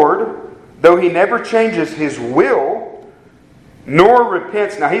the Lord, though He never changes His will, nor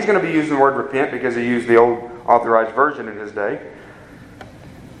repents. Now he's going to be using the word repent because he used the old authorized version in his day.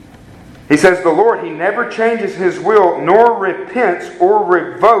 He says the Lord, He never changes His will, nor repents or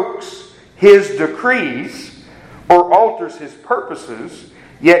revokes His decrees or alters His purposes,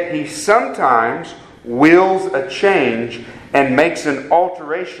 yet He sometimes wills a change and makes an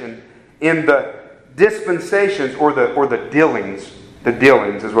alteration in the dispensations or the dealings. The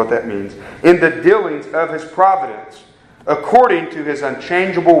dealings is what that means. In the dealings of His providence, according to His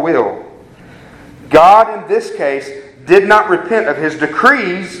unchangeable will. God in this case did not repent of His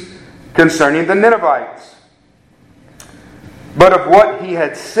decrees concerning the Ninevites, but of what He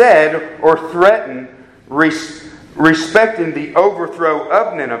had said or threatened respecting the overthrow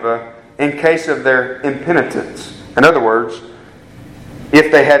of Nineveh in case of their impenitence. In other words,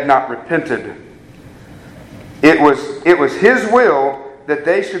 if they had not repented. It was His will that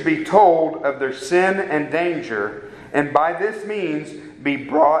they should be told of their sin and danger, and by this means be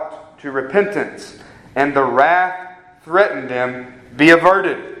brought to repentance, and the wrath threatened them be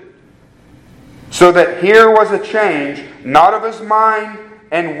averted. So that here was a change, not of His mind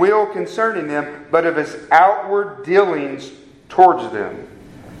and will concerning them, but of His outward dealings towards them.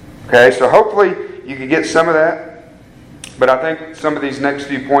 Okay, so hopefully you can get some of that, but I think some of these next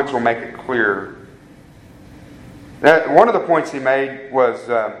few points will make it clearer. Now, one of the points he made was,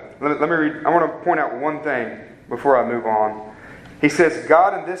 let me read. I want to point out one thing before I move on. He says,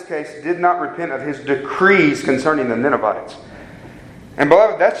 God in this case did not repent of His decrees concerning the Ninevites. And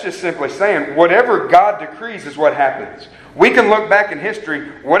beloved, that's just simply saying, whatever God decrees is what happens. We can look back in history,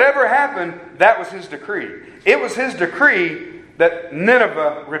 whatever happened, that was His decree. It was His decree that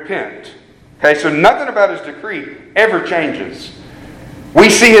Nineveh repent. Okay, so nothing about His decree ever changes. We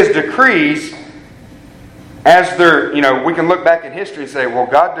see His decrees as they're, we can look back in history and say, well,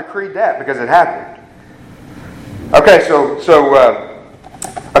 God decreed that because it happened. Okay, so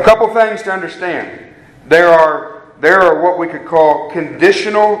a couple things to understand. There are what we could call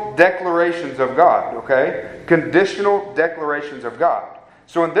conditional declarations of God, okay? Conditional declarations of God.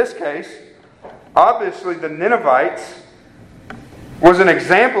 So in this case, obviously the Ninevites was an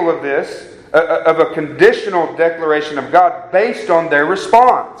example of this, of a conditional declaration of God based on their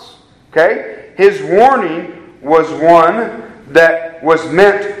response, okay? His warning was one that was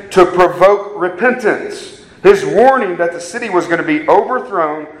meant to provoke repentance. His warning that the city was going to be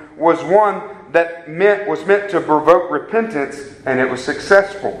overthrown was one that was meant to provoke repentance, and it was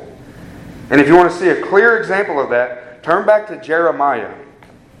successful. And if you want to see a clear example of that, turn back to Jeremiah.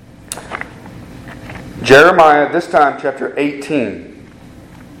 Jeremiah, this time chapter 18.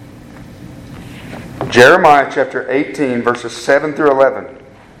 Jeremiah chapter 18, verses 7 through 11.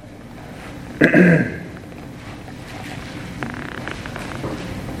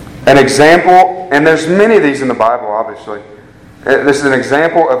 An example, and there's many of these in the Bible, obviously. This is an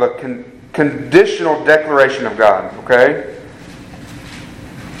example of a conditional declaration of God, okay?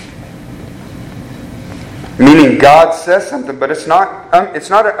 Meaning God says something, but it's not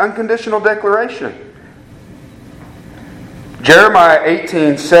an unconditional declaration. Jeremiah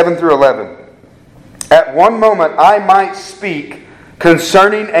 18, 7 through 11. At one moment I might speak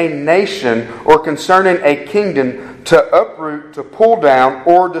concerning a nation or concerning a kingdom to uproot, to pull down,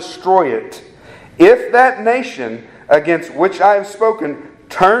 or destroy it. If that nation against which I have spoken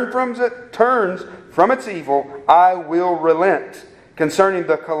turns from its evil, I will relent concerning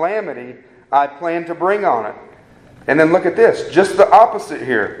the calamity I plan to bring on it. And then look at this, just the opposite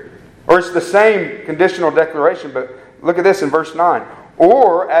here. Or it's the same conditional declaration, but look at this in verse 9.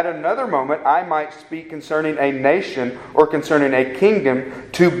 Or at another moment I might speak concerning a nation or concerning a kingdom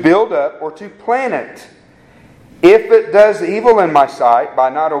to build up or to plan it. If it does evil in my sight by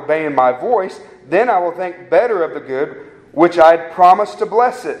not obeying my voice, then I will think better of the good which I had promised to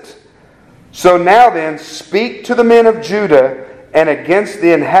bless it. So now then, speak to the men of Judah and against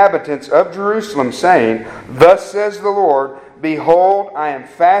the inhabitants of Jerusalem, saying, Thus says the Lord, Behold, I am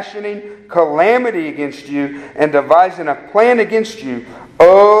fashioning calamity against you and devising a plan against you.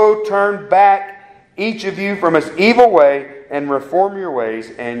 Oh, turn back, each of you, from his evil way and reform your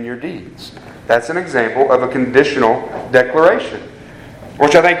ways and your deeds. That's an example of a conditional declaration,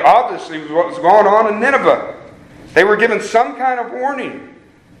 which I think obviously was what was going on in Nineveh. They were given some kind of warning,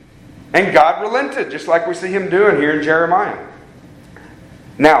 and God relented, just like we see Him doing here in Jeremiah.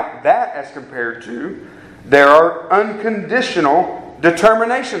 Now, that as compared to, there are unconditional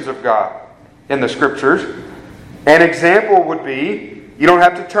determinations of God in the Scriptures. An example would be, you don't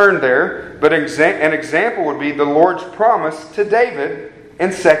have to turn there, but an example would be the Lord's promise to David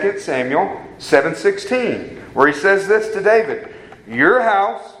in 2 Samuel 7:16, where He says this to David, Your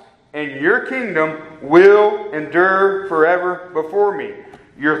house and your kingdom will endure forever before me.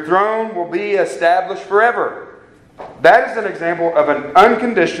 Your throne will be established forever. That is an example of an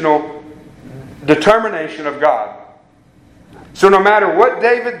unconditional determination of God. So no matter what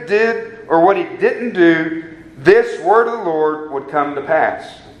David did or what he didn't do, this word of the Lord would come to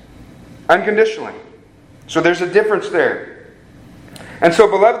pass. Unconditionally. So there's a difference there. And so,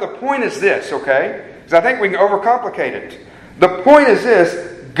 beloved, the point is this, okay? Because I think we can overcomplicate it. The point is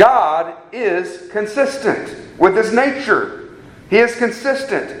this, God is consistent with His nature. He is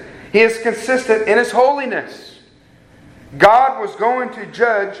consistent. He is consistent in His holiness. God was going to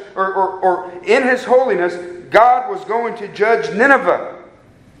judge, or in His holiness, God was going to judge Nineveh.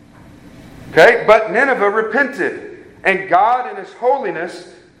 Okay? But Nineveh repented. And God in His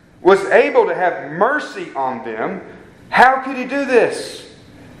holiness was able to have mercy on them, how could He do this?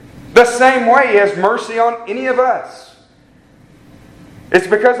 The same way He has mercy on any of us. It's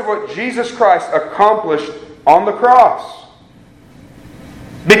because of what Jesus Christ accomplished on the cross.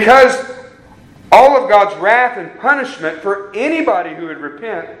 Because all of God's wrath and punishment for anybody who would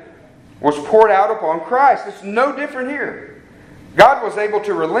repent was poured out upon Christ. It's no different here. God was able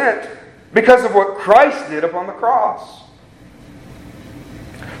to relent because of what Christ did upon the cross.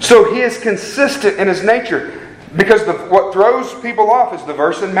 So He is consistent in His nature. Because what throws people off is the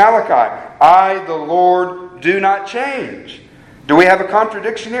verse in Malachi. I, the Lord, do not change. Do we have a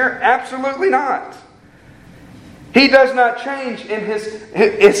contradiction here? Absolutely not. He does not change in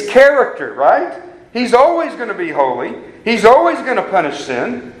His character, right? He's always going to be holy. He's always going to punish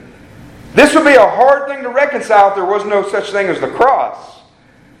sin. This would be a hard thing to reconcile if there was no such thing as the cross.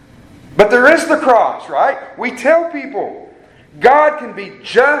 But there is the cross, right? We tell people God can be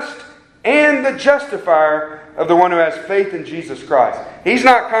just and the justifier of the one who has faith in Jesus Christ. He's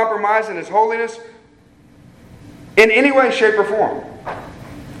not compromising His holiness in any way, shape, or form.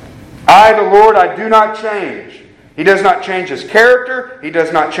 I, the Lord, I do not change. He does not change His character. He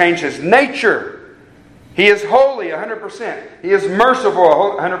does not change His nature. He is holy 100%. He is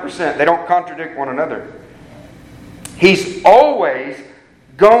merciful 100%. They don't contradict one another. He's always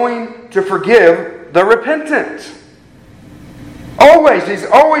going to forgive the repentant. Always. He's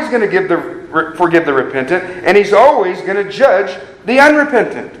always going to forgive the repentant, and He's always going to judge the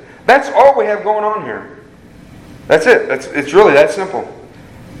unrepentant. That's all we have going on here. That's it. It's really that simple.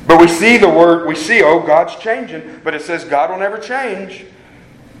 But we see God's changing, but it says God will never change.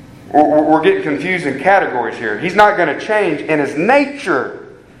 We're getting confused in categories here. He's not going to change in His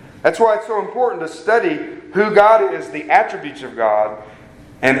nature. That's why it's so important to study who God is, the attributes of God,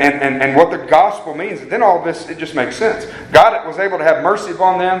 and what the gospel means. And then all this, it just makes sense. God was able to have mercy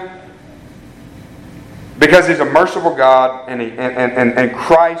upon them because He's a merciful God, and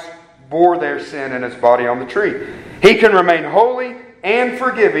Christ bore their sin in His body on the tree. He can remain holy and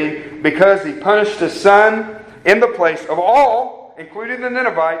forgiving because He punished His Son in the place of all, including the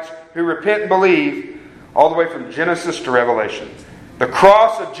Ninevites, who repent and believe, all the way from Genesis to Revelation. The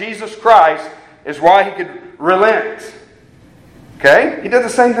cross of Jesus Christ is why He could relent. Okay? He did the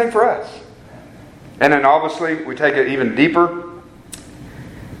same thing for us. And then obviously, we take it even deeper.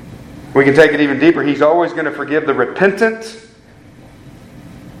 We can take it even deeper. He's always going to forgive the repentant.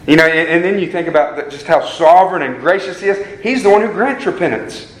 You know, and then you think about just how sovereign and gracious He is. He's the one who grants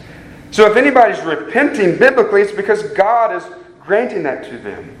repentance. So if anybody's repenting biblically, it's because God is granting that to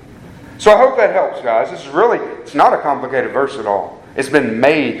them. So I hope that helps, guys. It's not a complicated verse at all. It's been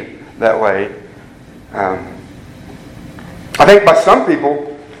made that way. I think by some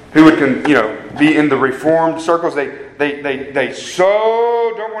people who would, be in the Reformed circles, they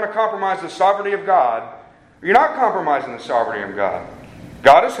so don't want to compromise the sovereignty of God. You're not compromising the sovereignty of God.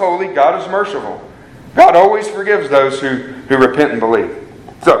 God is holy. God is merciful. God always forgives those who repent and believe.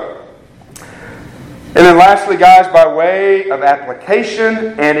 So, and then lastly, guys, by way of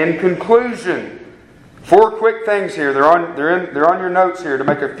application and in conclusion, 4 quick things here. They're on your notes here to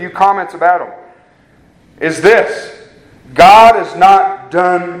make a few comments about them. Is this: God is not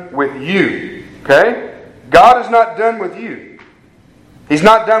done with you. Okay? God is not done with you. He's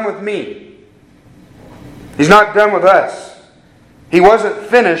not done with me. He's not done with us. He wasn't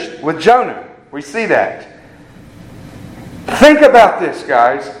finished with Jonah. We see that. Think about this,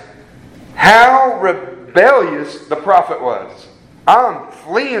 guys. How rebellious the prophet was. I'm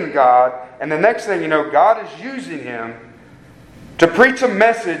fleeing God, and the next thing you know, God is using him to preach a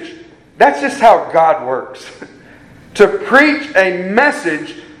message. That's just how God works. To preach a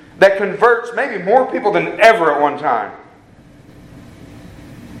message that converts maybe more people than ever at one time.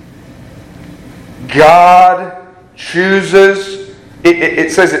 God chooses,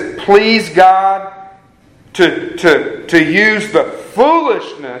 it says it pleased God to use the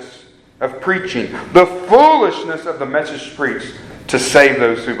foolishness of preaching, the foolishness of the message preached to save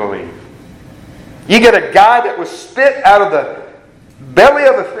those who believe. You get a guy that was spit out of the belly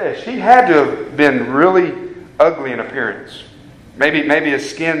of a fish. He had to have been really ugly in appearance. Maybe his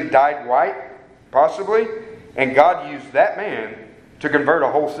skin dyed white, possibly. And God used that man to convert a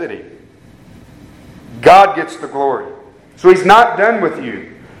whole city. God gets the glory. So He's not done with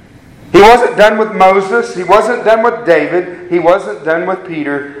you. He wasn't done with Moses. He wasn't done with David. He wasn't done with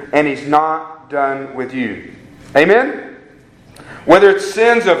Peter. And He's not done with you. Amen? Whether it's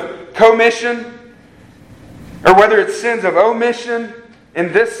sins of commission or whether it's sins of omission,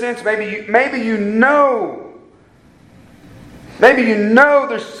 in this sense, maybe you know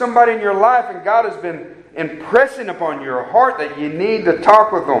there's somebody in your life and God has been impressing upon your heart that you need to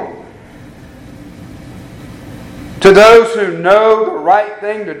talk with them. To those who know the right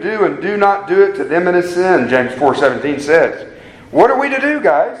thing to do and do not do it, to them it is sin, James 4:17 says. What are we to do,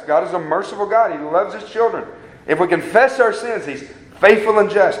 guys? God is a merciful God. He loves His children. If we confess our sins, He's faithful and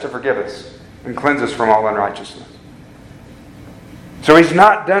just to forgive us and cleanse us from all unrighteousness. So He's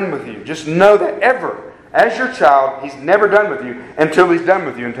not done with you. Just know that ever, as your child, He's never done with you until He's done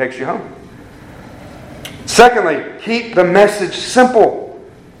with you and takes you home. Secondly, keep the message simple.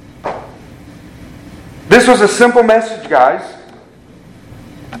 This was a simple message, guys.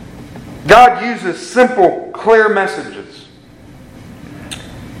 God uses simple, clear messages.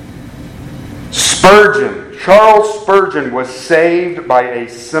 Spurgeon, Charles Spurgeon, was saved by a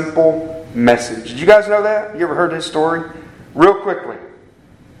simple message. Did you guys know that? You ever heard his story? Real quickly.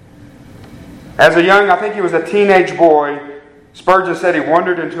 As a young, I think he was a teenage boy, Spurgeon said he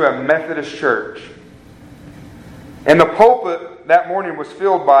wandered into a Methodist church. And the pulpit that morning was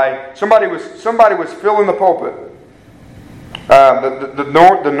filled by somebody was filling the pulpit.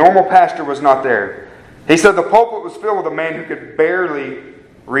 The normal pastor was not there. He said the pulpit was filled with a man who could barely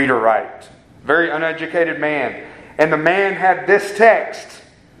read or write. Very uneducated man. And the man had this text: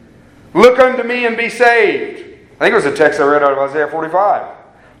 "Look unto me and be saved." I think it was a text I read out of Isaiah 45.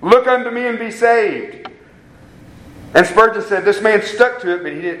 "Look unto me and be saved." And Spurgeon said this man stuck to it,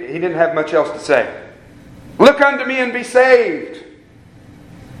 but he didn't have much else to say. "Look unto me and be saved."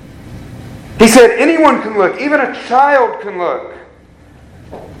 He said anyone can look, even a child can look.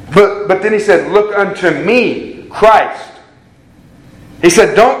 But then he said, "Look unto me, Christ." He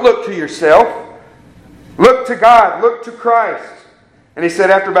said, don't look to yourself. Look to God. Look to Christ. And he said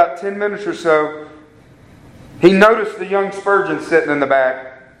after about 10 minutes or so, he noticed the young Spurgeon sitting in the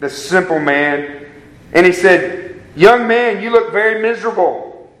back, this simple man. And he said, "Young man, you look very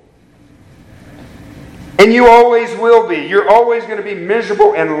miserable. And you always will be. You're always going to be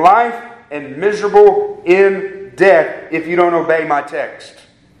miserable in life and miserable in death if you don't obey my text.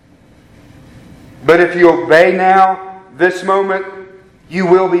 But if you obey now, this moment, you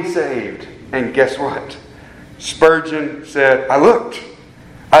will be saved." And guess what? Spurgeon said, I looked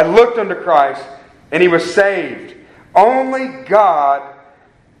unto Christ, and he was saved. Only God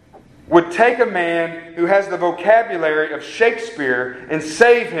would take a man who has the vocabulary of Shakespeare and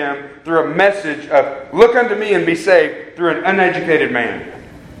save him through a message of "look unto me and be saved" through an uneducated man.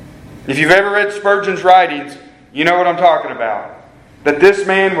 If you've ever read Spurgeon's writings, you know what I'm talking about. That this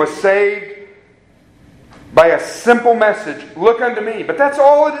man was saved by a simple message: "Look unto me." But that's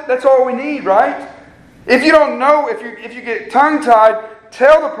all we need, right? If you don't know, if you get tongue-tied,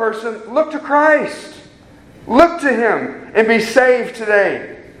 tell the person, look to Christ. Look to Him and be saved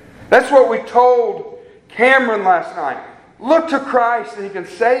today. That's what we told Cameron last night. Look to Christ and He can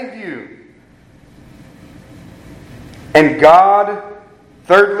save you. And God,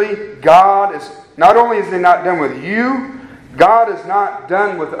 thirdly, God is, not only is He not done with you, God is not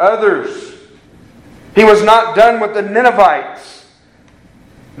done with others. He was not done with the Ninevites.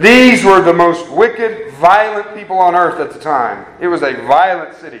 These were the most wicked, violent people on earth at the time. It was a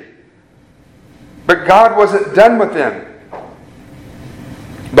violent city. But God wasn't done with them.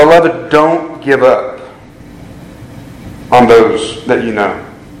 Beloved, don't give up on those that you know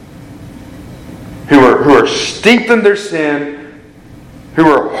who are steeped in their sin, who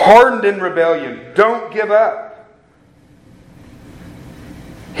are hardened in rebellion. Don't give up.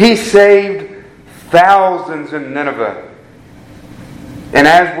 He saved thousands in Nineveh. And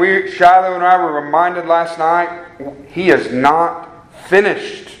as Shiloh and I were reminded last night, He is not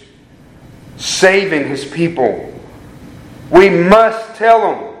finished saving His people. We must tell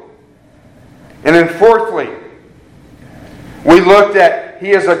them. And then fourthly, we looked at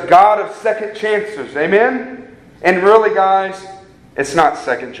He is a God of second chances. Amen? And really, guys, it's not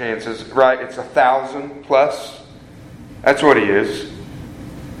second chances, right? It's 1,000 plus. That's what He is.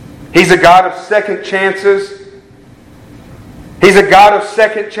 He's a God of second chances. He's a God of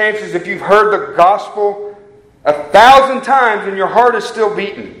second chances. If you've heard the gospel 1,000 times and your heart is still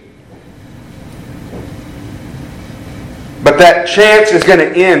beating, but that chance is going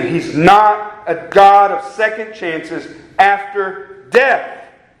to end. He's not a God of second chances after death.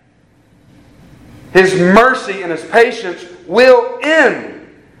 His mercy and His patience will end.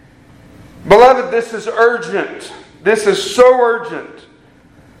 Beloved, this is urgent. This is so urgent.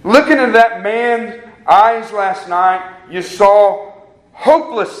 Looking at that man's eyes last night, you saw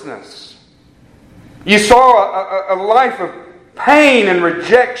hopelessness. You saw a life of pain and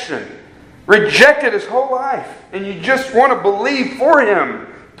rejection. Rejected his whole life. And you just want to believe for him.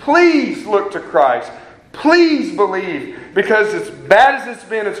 Please look to Christ. Please believe. Because as bad as it's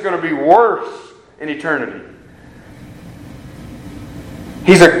been, it's going to be worse in eternity.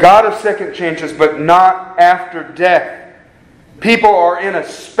 He's a God of second chances, but not after death. People are in a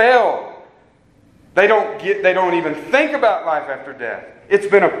spell. They don't even think about life after death. It's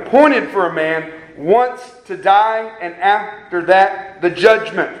been appointed for a man once to die, and after that, the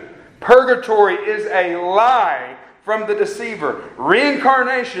judgment. Purgatory is a lie from the deceiver.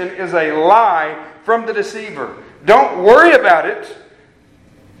 Reincarnation is a lie from the deceiver. Don't worry about it.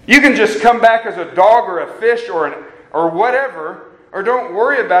 You can just come back as a dog or a fish or whatever. Or don't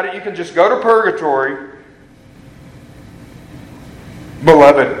worry about it. You can just go to purgatory.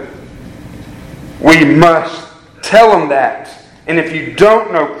 Beloved, we must tell them that. And if you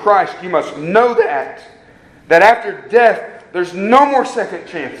don't know Christ, you must know that. That after death, there's no more second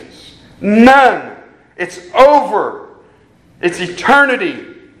chances. None. It's over. It's eternity.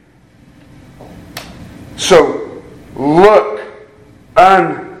 So, look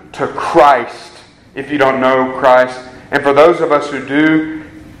unto Christ if you don't know Christ. And for those of us who do,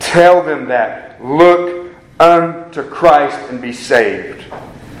 tell them that. Look unto Christ and be saved.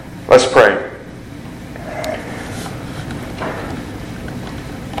 Let's pray.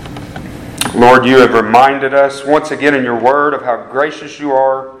 Lord, you have reminded us once again in your word of how gracious you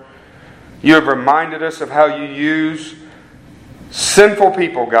are. You have reminded us of how you use sinful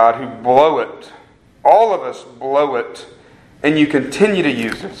people, God, who blow it. All of us blow it. And you continue to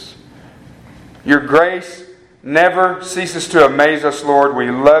use us. Your grace never ceases to amaze us, Lord.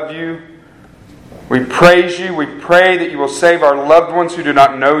 We love you. We praise you. We pray that you will save our loved ones who do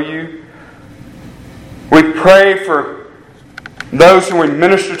not know you. We pray for those whom we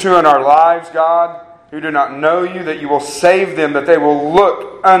minister to in our lives, God, who do not know you, that you will save them, that they will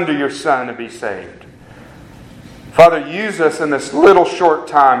look unto your Son and be saved. Father, use us in this little short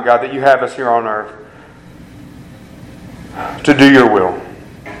time, God, that you have us here on earth to do your will.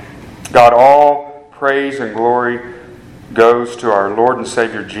 God, all praise and glory goes to our Lord and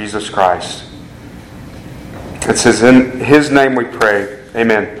Savior Jesus Christ. It says in His name we pray.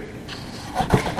 Amen.